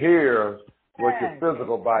still hears what your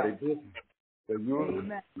physical body didn't. So you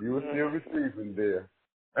were still receiving there.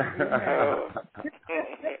 Amen.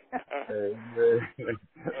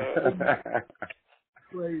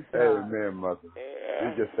 Amen, Mother. We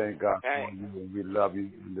just thank God for you, and we love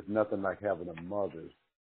you. And there's nothing like having a mother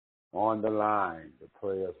on the line to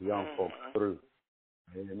pray us young folks through.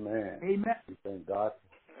 Amen. We thank God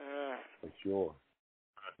for sure.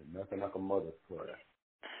 There's nothing like a mother's prayer.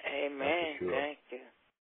 Amen. Sure. Thank you.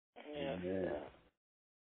 Yes. Amen.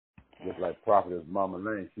 Just like Prophetess Mama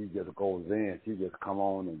Lane, she just goes in. She just come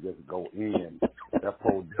on and just go in. That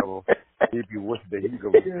poor devil, he be wishing that he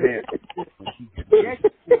could repent.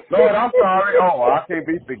 Lord, I'm sorry. Oh, I can't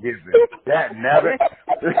be forgiven. That never.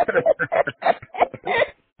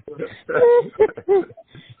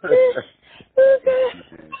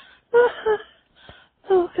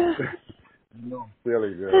 No,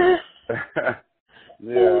 silly girl.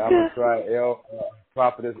 Yeah, I'm gonna try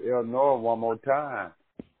Prophetess Eleanor one more time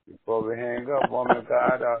before we hang up. Woman of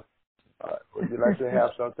God, would you like to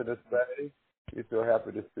have something to say? We're so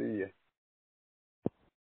happy to see you.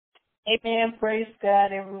 Amen. Praise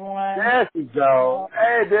God, everyone. There you go.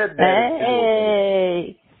 Hey,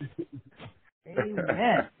 Hey.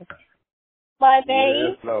 Amen. My name.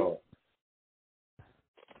 Yes, Lord.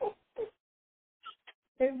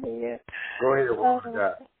 Amen. Go ahead, woman of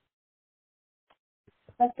God.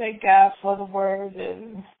 I thank God for the word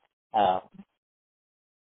and, a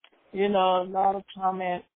lot of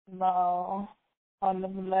comment on the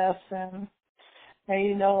lesson.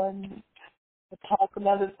 And, and talk of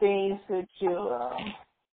other things that you,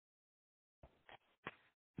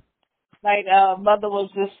 like Mother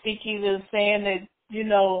was just speaking and saying that,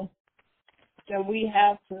 that we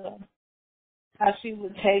have to, how she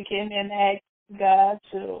would take in and ask God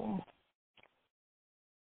to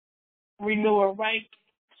renew a right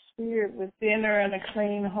spirit within her and a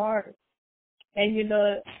clean heart. And,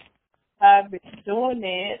 I've been doing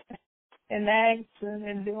it and asking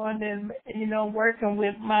and doing it, working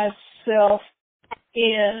with myself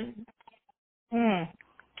in,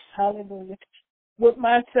 hallelujah, with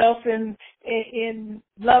myself in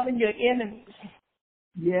loving your enemies.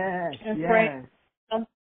 Yes, and yes. praying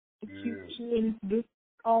accuse you and do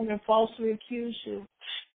wrong and falsely accuse you.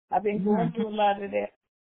 I've been going through a lot of that.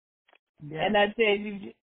 Yes. And I tell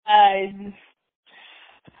you, I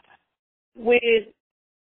with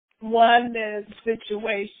one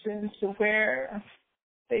situation to where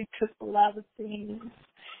they took a lot of things,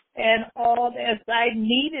 and all that I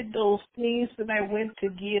needed those things, and I went to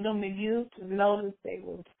get them, and you to notice they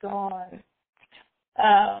was gone.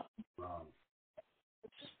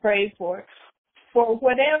 Just pray for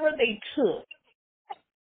whatever they took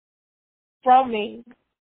from me.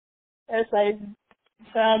 As I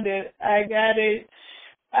found it, I got it.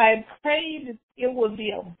 I prayed it would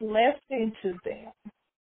be a blessing to them.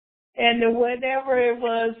 And whatever it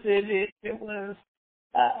was, it was,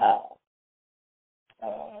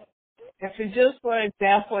 if it just, for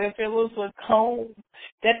example, if it was a comb,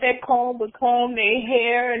 that comb would comb their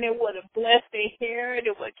hair and it would have blessed their hair and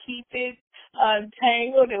it would keep it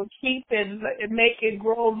untangled, it would keep it and make it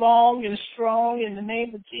grow long and strong in the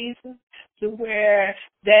name of Jesus, to where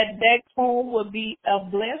that comb would be a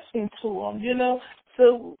blessing to them,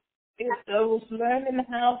 So it was learning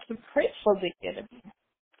how to pray for the enemy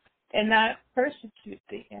and not persecute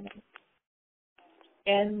the enemy.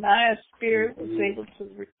 And my spirit was able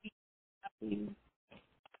to receive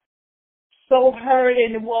so hurt,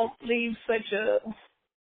 and it won't leave such a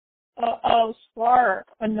scar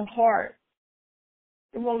on the heart.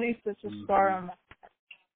 It won't leave such a scar on my heart.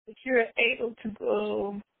 But you're able to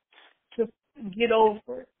go to get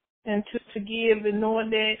over it and to forgive, and knowing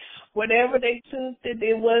that whatever they took that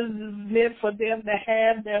it wasn't meant for them to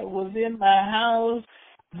have, that was in my house.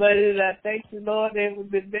 But I thank you, Lord, it would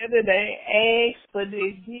be better they asked, but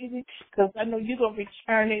they didn't, because I know you're going to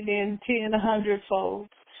return it in 10, 100-fold.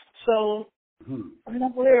 So I'm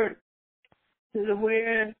not worried to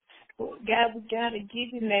where God, we got to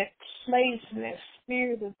get in that place and that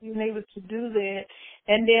spirit of being able to do that.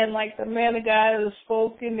 And then, like the man of God has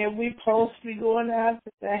spoken, that we're supposed to be going out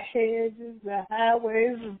to the hedges, the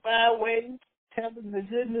highways, the byways, telling the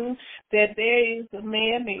good news that there is a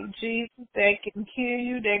man named Jesus that can heal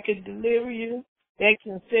you, that can deliver you, that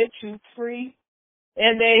can set you free,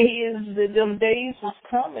 and that them days is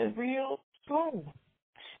coming real soon.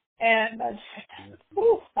 And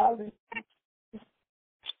hallelujah.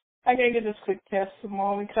 I gotta get this quick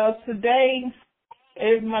testimony, because today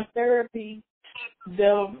is my therapy.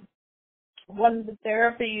 One of the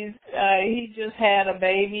therapies, he just had a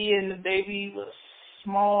baby, and the baby was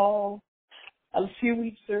small. A few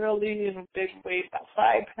weeks early, and the baby weighed about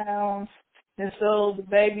 5 pounds. And so the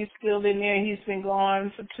baby's still in there. He's been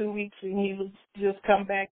gone for 2 weeks, and he was just come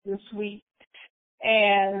back this week.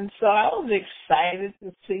 And so I was excited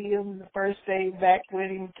to see him the first day back with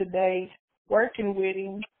him today, working with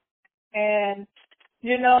him. And,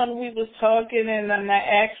 and we was talking, and I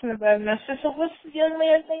asked him about it, and I said, so what's the young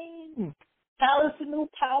man's name? How is the new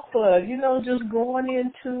papa? Just going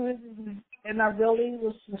into it. And I really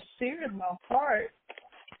was sincere in my heart.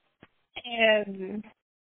 And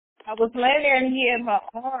I was laying there, and he had my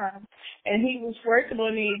arm, and he was working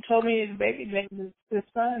on it. He told me his his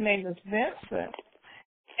son name is Vincent.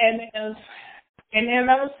 And then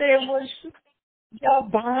I was saying, well, y'all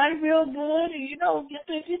bond real good, and you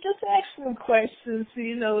just ask him questions,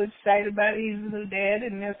 excited about it. He's a new dad,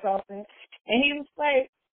 and that's all that. And he was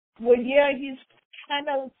like, well, yeah, he's kind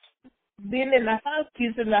of been in the hospital.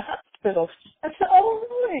 He's in the hospital. I said, oh,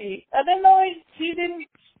 really? I didn't know he didn't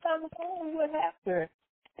come home. What happened?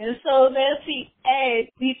 And so as he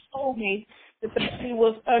told me that the baby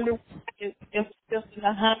was just in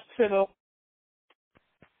the hospital.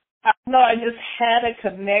 I know I just had a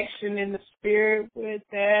connection in the spirit with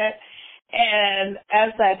that. And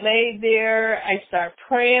as I lay there, I started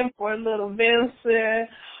praying for little Vincent.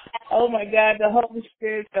 Oh, my God, the Holy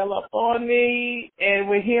Spirit fell up on me. And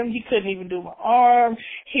with him, he couldn't even do my arm.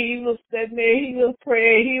 He was sitting there. He was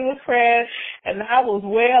praying. And I was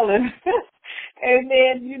wailing. And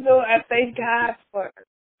then, I thank God for,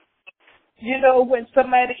 when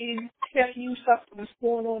somebody tell you something's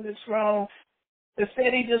going on that's wrong, instead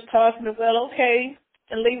of just talking to, well, okay,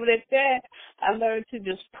 and leave it at that, I learned to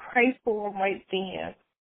just pray for him right then.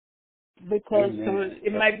 Because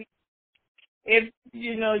it might be, if,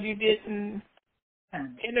 you didn't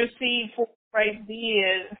intercede for right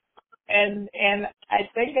then, and I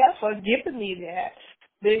thank God for giving me that.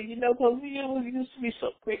 Because we used to be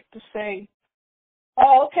so quick to say,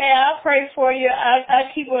 oh, okay, I'll pray for you.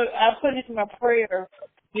 I put it in my prayer.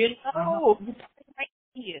 You pray right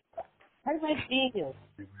here. Pray right here.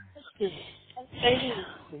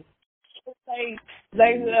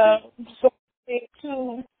 So said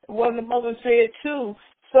too, one of the mothers said too,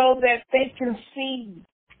 so that they can see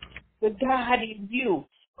the God in you,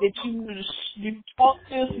 that you talk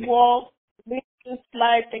this walk, live this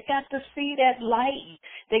life. They got to see that light.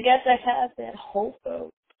 They got to have that hope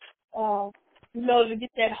of, to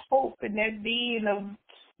get that hope and that being of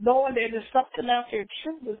knowing that there's something out there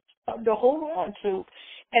true to hold on to.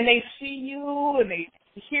 And they see you and they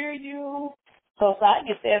hear you. Because I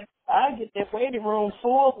get that waiting room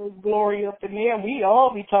full of glory up in there. We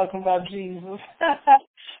all be talking about Jesus.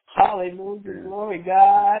 Hallelujah. Glory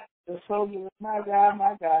God. The soldier, my God,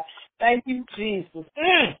 my God. Thank you, Jesus.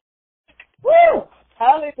 Woo!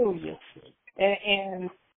 Hallelujah. And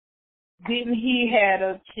then he had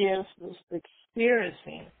a chance to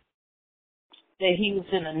experiencing that he was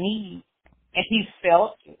in a need, and he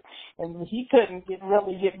felt it. And he couldn't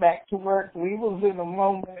really get back to work. We was in a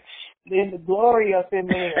moment, in the glory up in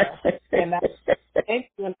there. And I said, Ben's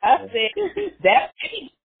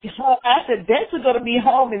going to be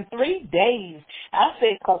home in 3 days. I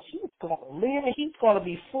said, because he's going to live and he's going to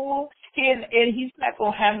be full. And he's not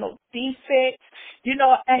going to have no defects.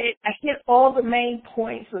 I hit all the main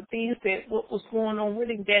points of things that what was going on with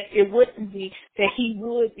him, that it wouldn't be, that he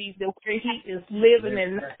would be, that where he is living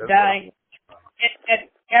and not dying. And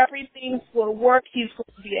everything's going to work. He's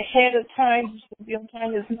going to be ahead of time. He's going to be on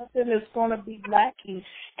time. There's nothing that's going to be lacking.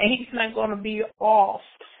 And he's not going to be off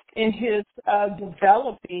in his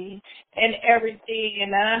developing and everything.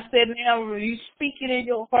 And I said, now, you speak it in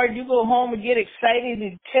your heart. You go home and get excited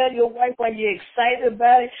and tell your wife why you're excited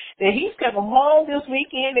about it, that he's coming home this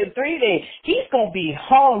weekend in 3 days. He's going to be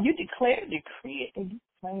home. You declare, decree it, and you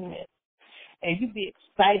claim it. And you be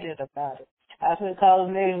excited about it. I said, call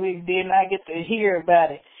him next week, then I get to hear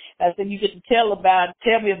about it. I said, you get to tell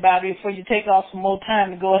me about it before you take off some more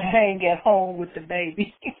time to go hang at home with the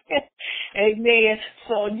baby. Amen.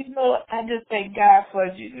 So, I just thank God for,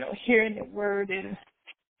 hearing the word, and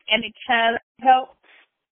it kind of helped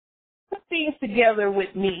put things together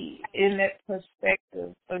with me in that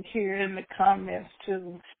perspective of hearing the comments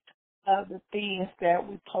to the things that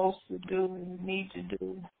we're supposed to do and need to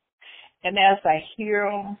do. And as I hear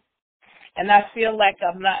them, and I feel like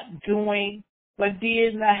I'm not doing, but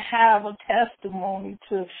then I have a testimony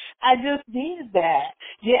to, I just did that.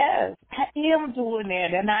 Yes, I am doing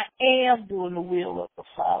that, and I am doing the will of the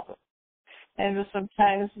Father. And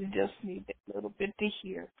sometimes you just need that little bit to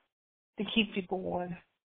hear, to keep you going.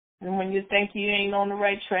 And when you think you ain't on the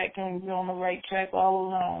right track, and you're on the right track all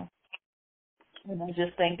along. And I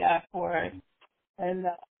just thank God for it. And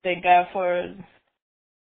thank God for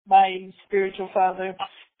my spiritual father,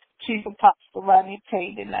 Chief Apostle Rodney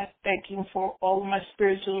Tate, and I thank him for all of my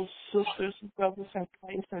spiritual sisters and brothers in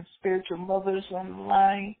Christ and spiritual mothers on the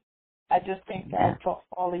line. I just thank God for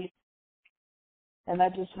all of you. And I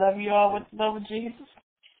just love you all with the love of Jesus.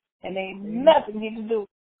 And ain't nothing you can do.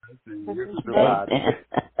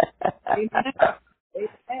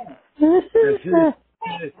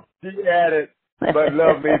 She added, but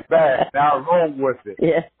love me back. Now roll with it.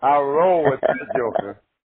 Yeah. I'll roll with this joker.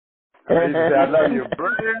 He said, I love you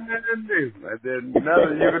brand new. And there's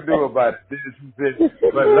nothing you can do about it.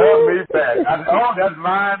 But love me back. I know that's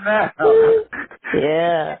mine now.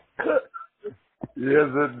 Yeah. Yes,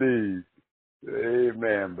 indeed.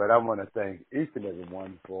 Amen. But I want to thank each and every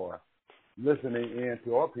one for listening in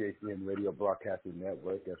to our PHN Radio Broadcasting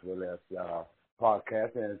Network, as well as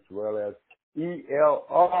podcasting, as well as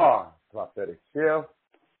ELR, Prophetic Shift.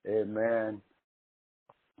 Amen.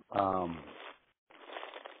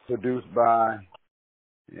 Produced by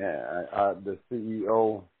the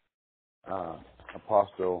CEO,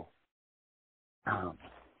 Apostle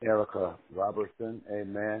Erica Robertson.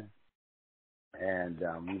 Amen. And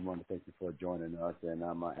we want to thank you for joining us. And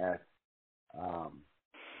I'm going to ask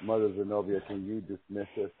Mother Zenobia, can you dismiss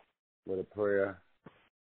us with a prayer?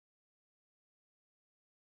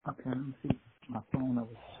 Okay, let me see. My phone was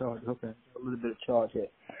charged. Okay, a little bit of charge here.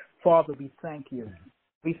 Father, we thank you.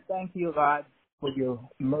 We thank you, God, for your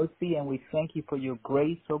mercy, and we thank you for your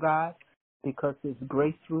grace, oh God, because it's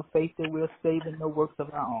grace through faith that we're saved and no works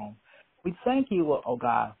of our own. We thank you, oh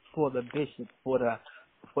God, for the bishops, for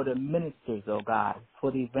the ministers, oh God,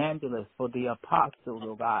 for the evangelists, for the apostles,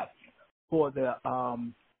 oh God, for the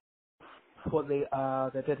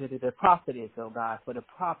prophetess, oh God, for the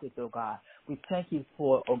prophets, oh God. We thank you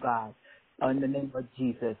for, oh God, in the name of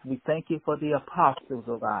Jesus. We thank you for the apostles,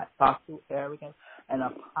 oh God, Apostle Eric and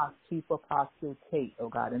Chief Apostle Kate, oh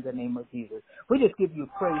God, in the name of Jesus. We just give you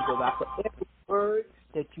praise, oh God, for every word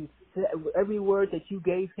that you said, every word that you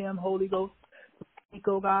gave him, Holy Ghost, to speak,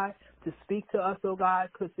 oh God, to speak to us, oh God,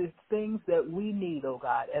 because there's things that we need, oh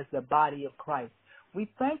God, as the body of Christ. We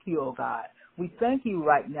thank you, oh God. We thank you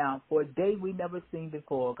right now for a day we never seen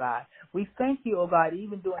before, oh God. We thank you, oh God,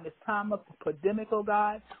 even during this time of pandemic, oh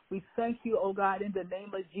God. We thank you, oh God, in the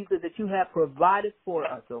name of Jesus, that you have provided for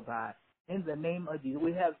us, oh God. In the name of Jesus.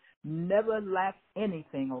 We have never lacked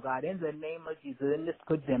anything, oh God, in the name of Jesus, in this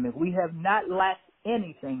pandemic. We have not lacked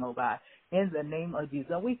anything, oh God, in the name of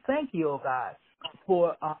Jesus. And we thank you, oh God,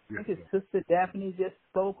 for I think his sister Daphne just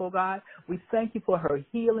spoke, oh God. We thank you for her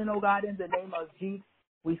healing, oh God, in the name of Jesus.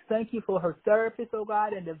 We thank you for her therapist, oh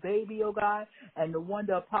God, and the baby, oh God, and the one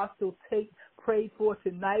the apostle prayed for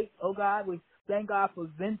tonight, oh God. We thank God for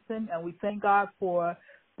Vincent, and we thank God for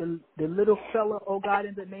the little fella, oh God,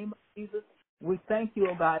 in the name of Jesus. We thank you,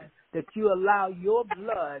 oh God, that you allow your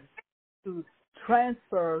blood to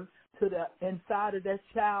transfer to the inside of that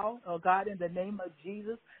child, oh God, in the name of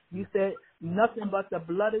Jesus. You said nothing but the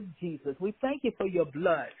blood of Jesus. We thank you for your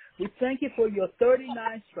blood. We thank you for your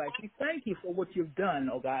 39 stripes. We thank you for what you've done,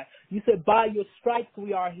 oh God. You said by your stripes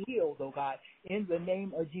we are healed, oh God, in the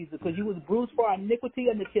name of Jesus. Because you was bruised for our iniquity,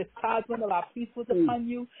 and the chastisement of our peace was upon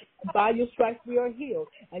you. And by your stripes we are healed.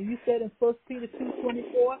 And you said in 1 Peter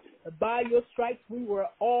 2:24, by your stripes we were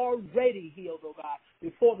already healed, oh God,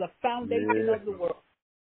 before the foundation of the world.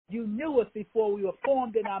 You knew us before we were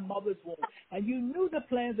formed in our mother's womb. And you knew the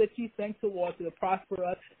plans that you think towards to prosper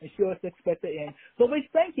us and show us expected end. So we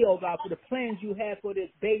thank you, oh God, for the plans you have for this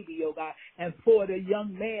baby, oh God, and for the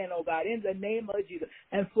young man, oh God, in the name of Jesus.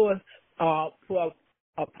 And for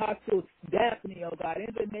Apostle Daphne, oh God,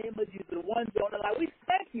 in the name of Jesus, the ones on the line. We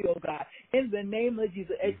thank you, oh God, in the name of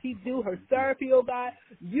Jesus. As she do her therapy, oh God,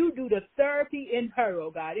 you do the therapy in her,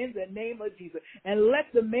 oh God, in the name of Jesus. And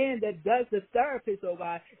let the man that does the therapist, oh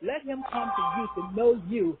God, let him come to you to know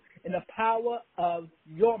you in the power of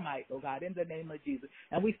your might, oh God, in the name of Jesus.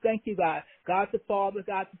 And we thank you, God, God the Father,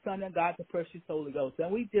 God the Son, and God the precious Holy Ghost.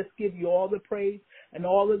 And we just give you all the praise and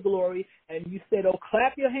all the glory. And you said, oh,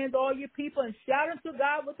 clap your hands, all you people, and shout unto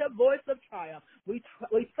God with a voice of triumph. We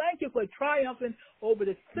thank you for triumphing over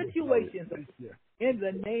the situations in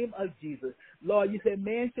the name of Jesus. Lord, you said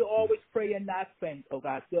man should always pray and not faint, oh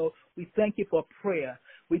God. So we thank you for prayer.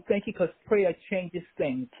 We thank you because prayer changes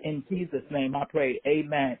things. In Jesus' name I pray.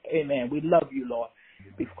 Amen. Amen. We love you, Lord,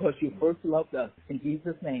 because you first loved us. In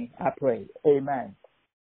Jesus' name I pray. Amen.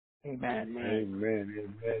 Amen. Amen.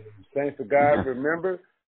 Amen. Saints of God, remember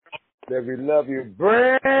that we love you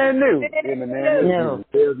brand new in the name of Jesus.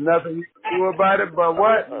 There's nothing you can do about it but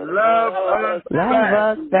what? Love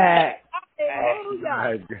us back.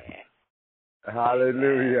 Hallelujah.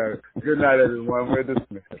 Hallelujah. Good night, everyone. We're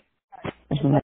dismissed.